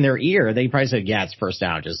York in their ear. They probably said, yeah, it's first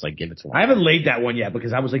down. Just like give it to them. I haven't laid that one yet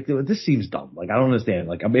because I was like, dude, this seems dumb. Like, I don't understand.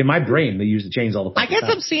 Like, in my brain, they use the chains all the I fucking guess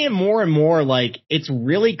time. I'm seeing more and more like it's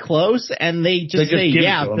really close, and they just say, give it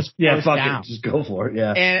yeah, to 'em. just Yeah, first fuck down. it. Just go for it.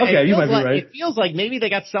 Yeah. And Okay, you might be like, right. It feels like maybe they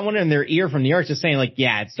got someone in their ear from New York just saying like,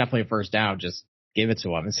 yeah, it's definitely a first down. Just give it to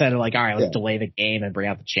them instead of like, all right, let's delay the game and bring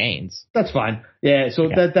out the chains. That's fine. Yeah, so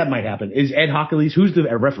that might happen. Is Ed Hockley's, who's the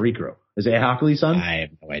referee crew? Is it Ed Hockley's son? I have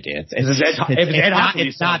no idea.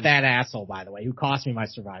 It's not that asshole, by the way, who cost me my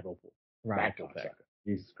survival pick.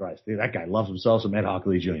 Jesus Christ. Dude, that guy loves himself some Ed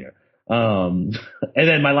Hockley Jr. And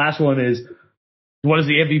then my last one is, what is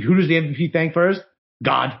the MVP? Who does the MVP thank first?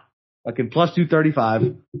 God. Fucking plus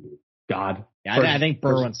 235. God. Yeah, I think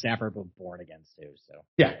Burrow and Stafford were born against too. So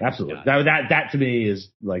yeah, absolutely. That to me is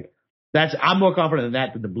like, I'm more confident in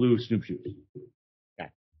that than the blue Snoop shoes.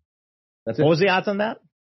 Okay. That's it. What was the odds on that?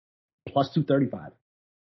 Plus 235.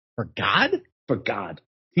 For God? For God.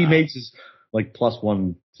 Teammates is like plus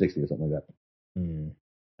 160 or something like that.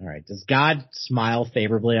 All right. Does God smile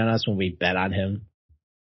favorably on us when we bet on him?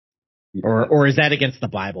 Or is that against the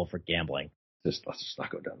Bible for gambling? Let's just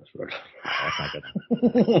not go down this road. That's not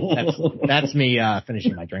good. That's me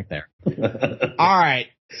finishing my drink there. All right.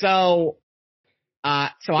 So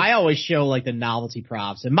I always show like the novelty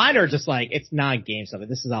props, and mine are just like, it's not game stuff.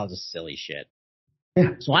 This is all just silly shit.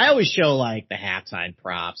 Yeah. So I always show like the halftime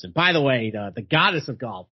props. And by the way, the goddess of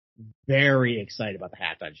golf, very excited about the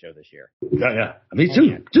halftime show this year. Yeah. Me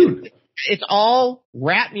too, dude. It's all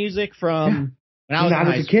rap music from when I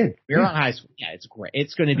was a kid. We were on high school. Yeah, it's great.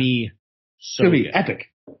 It's going to be so it's gonna be good. epic.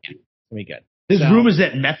 Yeah, it's going to be good. There's rumors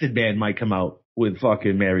that Method Man might come out with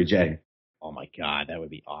fucking Mary J. Oh my God, that would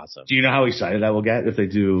be awesome. Do you know how excited I will get if they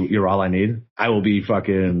do You're All I Need? I will be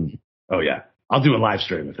fucking, oh yeah. I'll do a live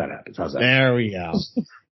stream if that happens. How's that? There we go.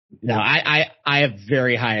 No, I have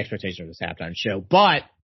very high expectations for this halftime show, but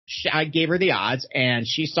I gave her the odds, and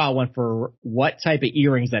she saw one for what type of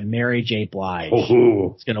earrings that Mary J. Blige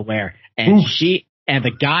is going to wear. And and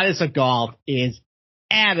the goddess of golf is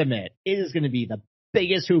adamant it is going to be the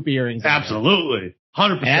biggest hoop earrings. Absolutely.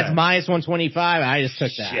 100%. And that's minus 125. I just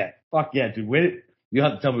took that. Shit. Fuck yeah, dude. Wait, you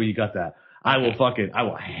have to tell me where you got that. I will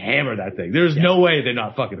hammer that thing. There's no way they're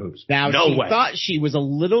not fucking hoops. Now, no she way. thought she was a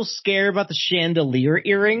little scared about the chandelier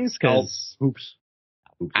earrings because hoops.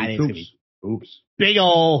 I think it's gonna be hoops. Big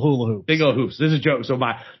old hula hoops. Big old hoops. This is a joke. So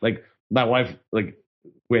my wife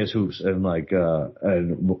wears hoops, and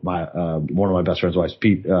and my one of my best friends' wives,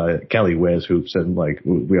 Kelly, wears hoops, and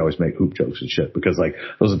we always make hoop jokes and shit because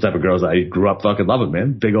those are the type of girls I grew up fucking loving,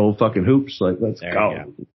 man. Big old fucking hoops. Let's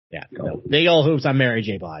go. Yeah. No, big old hoops on Mary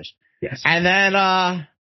J. Blige. Yes. And then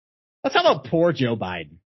let's talk about poor Joe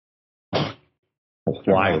Biden.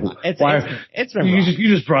 Why? It's been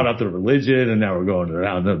you just brought up the religion, and now we're going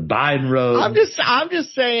around the Biden road. I'm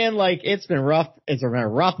just saying, it's been rough. It's been a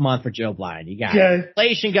rough month for Joe Biden. You got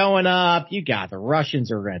inflation going up. You got the Russians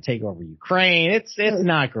who are going to take over Ukraine. It's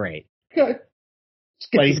not great. Okay.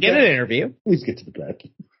 But he's getting an interview. Please get to the bed.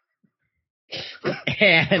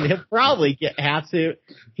 And he'll probably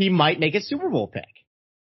he might make a Super Bowl pick.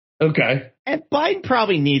 Okay. And Biden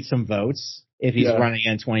probably needs some votes if he's running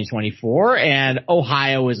in 2024. And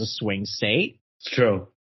Ohio is a swing state. It's true.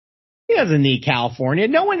 He doesn't need California.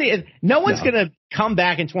 No one's going to come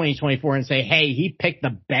back in 2024 and say, hey, he picked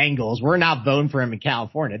the Bengals. We're not voting for him in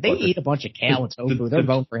California. They eat a bunch of kale and tofu. They're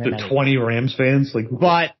voting for him. The 20 Rams fans.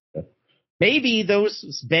 But maybe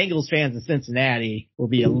those Bengals fans in Cincinnati will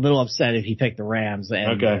be a little upset if he picked the Rams.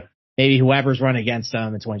 And maybe whoever's running against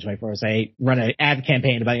them in 2024 will say, run an ad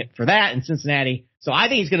campaign for that in Cincinnati. So I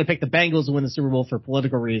think he's going to pick the Bengals to win the Super Bowl for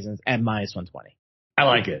political reasons at minus 120. I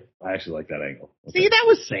like it. I actually like that angle. Okay. See, that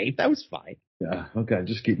was safe. That was fine. Yeah. Okay.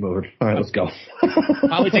 Just keep moving. All right. Let's go.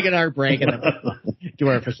 Probably take another break and then do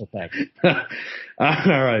our official pick. All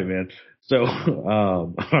right, man. So,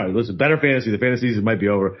 all right, listen, Better Fantasy. The fantasy season might be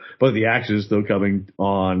over, but the action is still coming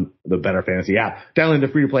on the Better Fantasy app. Download the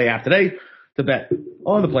free-to-play app today to bet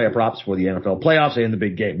on the player props for the NFL playoffs and the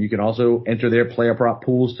big game. You can also enter their player prop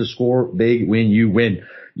pools to score big when you win.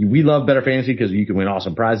 We love Better Fantasy because you can win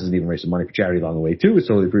awesome prizes and even raise some money for charity along the way, too. It's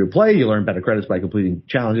totally free to play. You learn better credits by completing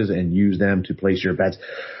challenges and use them to place your bets.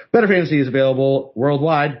 Better Fantasy is available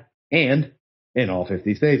worldwide and in all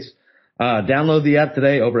 50 states. Download the app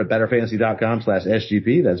today over at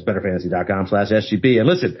betterfantasy.com/SGP. That's betterfantasy.com/SGP. And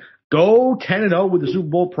listen, go 10-0 with the Super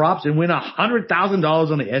Bowl props and win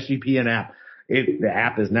 $100,000 on the SGPN app. The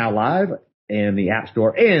app is now live and the App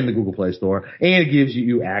Store and the Google Play Store, and it gives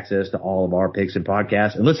you access to all of our picks and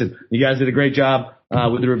podcasts. And listen, you guys did a great job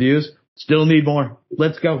with the reviews. Still need more.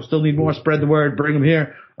 Let's go. Still need more. Spread the word. Bring them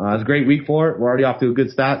here. It's a great week for it. We're already off to a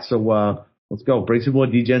good start. So let's go. Bring some more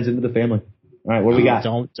D-Gens into the family. All right, what do we got?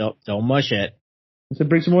 Don't mush it. I said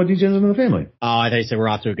bring some more D-Gens into the family. Oh, I thought you said we're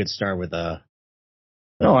off to a good start with No,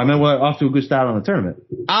 I meant we're off to a good start on the tournament.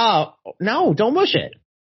 Oh, no, don't mush it.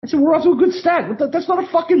 I said we're off to a good start. That's not a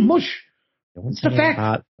fucking mush. It's the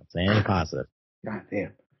fact. Don't say anything positive. God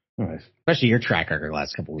damn. All right. Especially your track record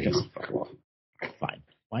last couple of weeks. Fuck off. Fine.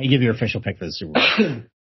 Why don't you give your official pick for the Super Bowl?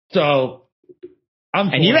 So,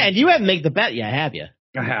 and you haven't made the bet yet, have you?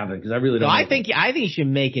 I haven't, because I really don't. So I think you should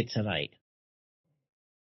make it tonight.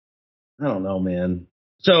 I don't know, man.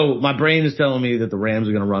 So my brain is telling me that the Rams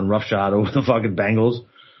are going to run roughshod over the fucking Bengals,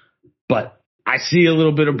 but I see a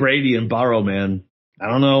little bit of Brady and Burrow, man. I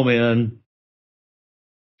don't know, man.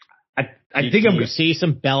 I think I'm going to see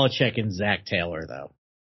some Belichick and Zach Taylor, though.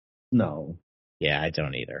 No. Yeah, I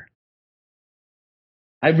don't either.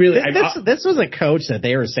 This was a coach that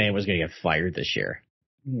they were saying was going to get fired this year.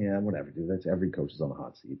 Yeah, whatever, dude. That's every coach is on the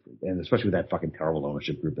hot seat, and especially with that fucking terrible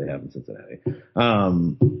ownership group they have in Cincinnati.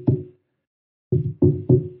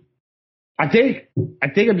 I think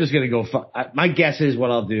I'm just gonna go. My guess is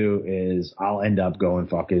what I'll do is I'll end up going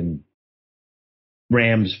fucking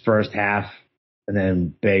Rams first half, and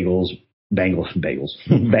then Bengals. That's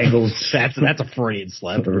a Freudian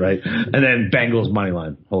slip, right? And then Bengals money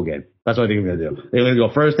line whole game. That's what I think I'm gonna do. They're gonna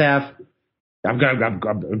go first half. I'm gonna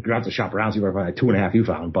have to shop around, see where I find 2.5 you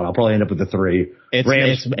found, but I'll probably end up with the 3.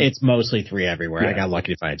 It's mostly 3 everywhere. Yeah. I got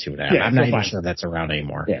lucky to find 2.5. Yeah, I'm not even sure if that's around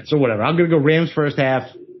anymore. Yeah, so whatever. I'm gonna go Rams first half,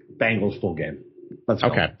 Bengals full game. Let's go.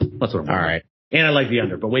 Okay. That's what I'm all right. And I like the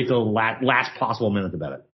under, but wait till the last possible minute to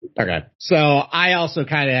bet it. Okay. So I also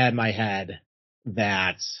kind of had in my head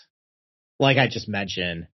that, like I just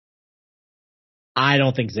mentioned, I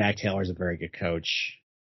don't think Zach Taylor's a very good coach.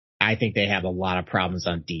 I think they have a lot of problems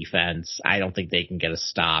on defense. I don't think they can get a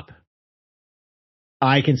stop.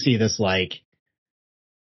 I can see this like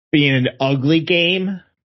being an ugly game,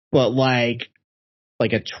 but like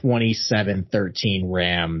a 27-13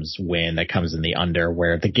 Rams win that comes in the under,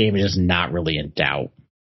 where the game is just not really in doubt.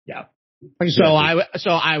 Yeah. So I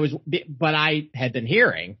had been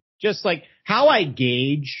hearing just like how I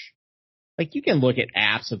gauge. Like, you can look at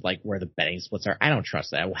apps of, like, where the betting splits are. I don't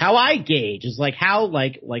trust that. How I gauge is, like, how,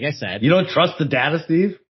 like I said. You don't trust the data,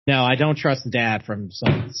 Steve? No, I don't trust the data from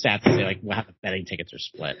some stats that say, like, how the betting tickets are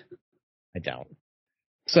split. I don't.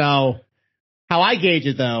 So, how I gauge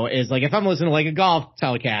it, though, is, like, if I'm listening to, like, a golf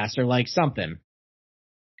telecast or, like, something,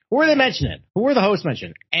 who are they mentioning? Who are the hosts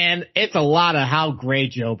mentioning? And it's a lot of how great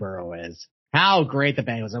Joe Burrow is. How great the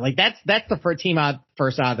Bengals are. Like, that's the first team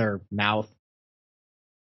first out of their mouth.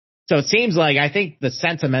 So it seems like I think the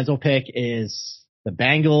sentimental pick is the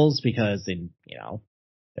Bengals because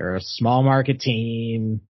they're a small market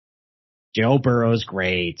team. Joe Burrow's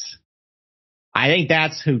great. I think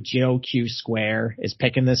that's who Joe Q Square is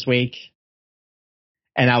picking this week.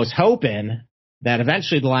 And I was hoping that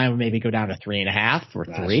eventually the line would maybe go down to 3.5 or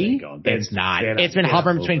 3. It's not. It's been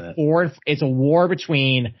hovering between 4. It's a war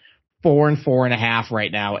between 4 and 4.5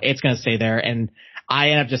 right now. It's going to stay there. And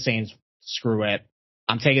I end up just saying, screw it.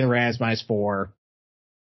 I'm taking the Rams -4,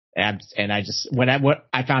 and I just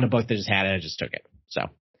I found a book that just had it, I just took it. So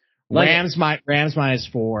Rams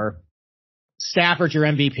 -4. Stafford's your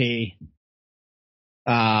MVP.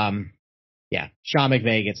 Yeah, Sean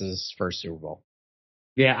McVay gets his first Super Bowl.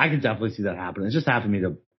 Yeah, I could definitely see that happening. It's just happened to me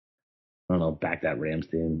to, I don't know, back that Rams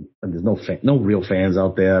team. And there's no real fans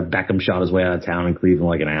out there. Beckham shot his way out of town in Cleveland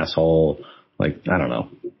like an asshole. Like, I don't know.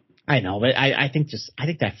 I know, but I think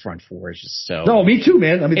that front four is just so. No, me too,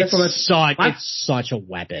 man. I mean, it's such a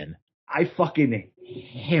weapon. I fucking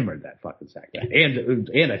hammered that fucking sack. And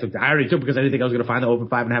I already took, because I didn't think I was going to find the over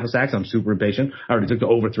 5.5 sacks. I'm super impatient. I already took the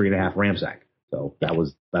over 3.5 Ram sack. So that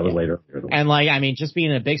was later. And like, I mean, just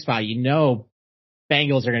being in a big spot, Bengals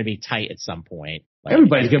are going to be tight at some point. Like,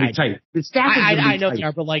 everybody's going to be tight. The staff is I know they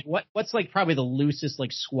are, but like, what's like probably the loosest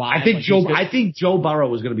like squad? I think Joe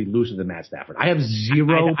Burrow is going to be looser than Matt Stafford. I have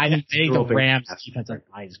zero. I think the Rams defensive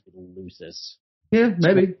line is the loosest. Yeah,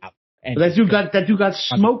 maybe. But that dude got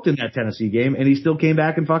smoked in that Tennessee game, and he still came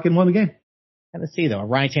back and fucking won the game. Tennessee though,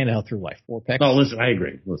 Ryan Tannehill threw like 4 picks. Oh, listen, I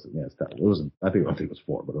agree. Listen, yeah, it's tough. It wasn't. I think it was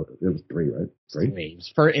 4, but it was 3, right? 3.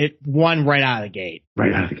 It won right out of the gate.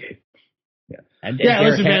 Right out of the gate. Yeah.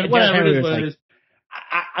 Listen, man. Whatever it is, what it is.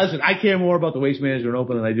 Listen, I care more about the Waste Management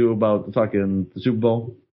Open than I do about the Super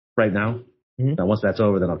Bowl right now. Mm-hmm. Now, once that's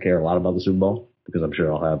over, then I'll care a lot about the Super Bowl, because I'm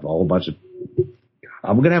sure I'll have I'm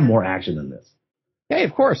going to have more action than this. Hey,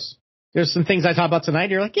 of course. There's some things I talked about tonight.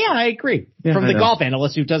 You're like, yeah, I agree. Yeah, From I the know. golf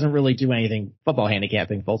analyst who doesn't really do anything football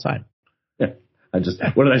handicapping full time. Yeah. What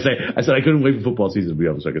did I say? I said I couldn't wait for football season to be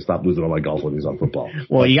over so I could stop losing all my golf winnings on football.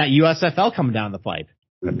 Well, you got USFL coming down the pipe.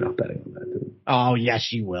 I'm not betting on that, dude. Oh, yes,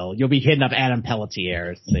 you will. You'll be hitting up Adam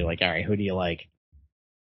Pelletier to say, like, all right, who do you like?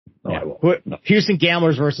 No, I won't. No. Houston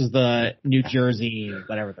Gamblers versus the New Jersey,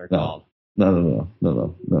 whatever they're called. No.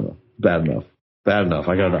 Bad enough.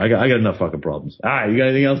 I got enough fucking problems. All right, you got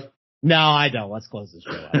anything else? No, I don't. Let's close this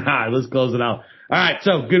show out. All right, let's close it out. All right,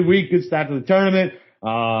 so good week, good start to the tournament.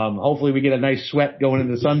 Hopefully we get a nice sweat going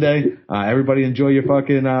into Sunday. Everybody enjoy your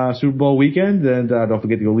fucking Super Bowl weekend, and don't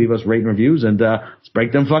forget to go leave us rating reviews, and let's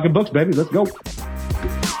break them fucking books, baby. Let's go.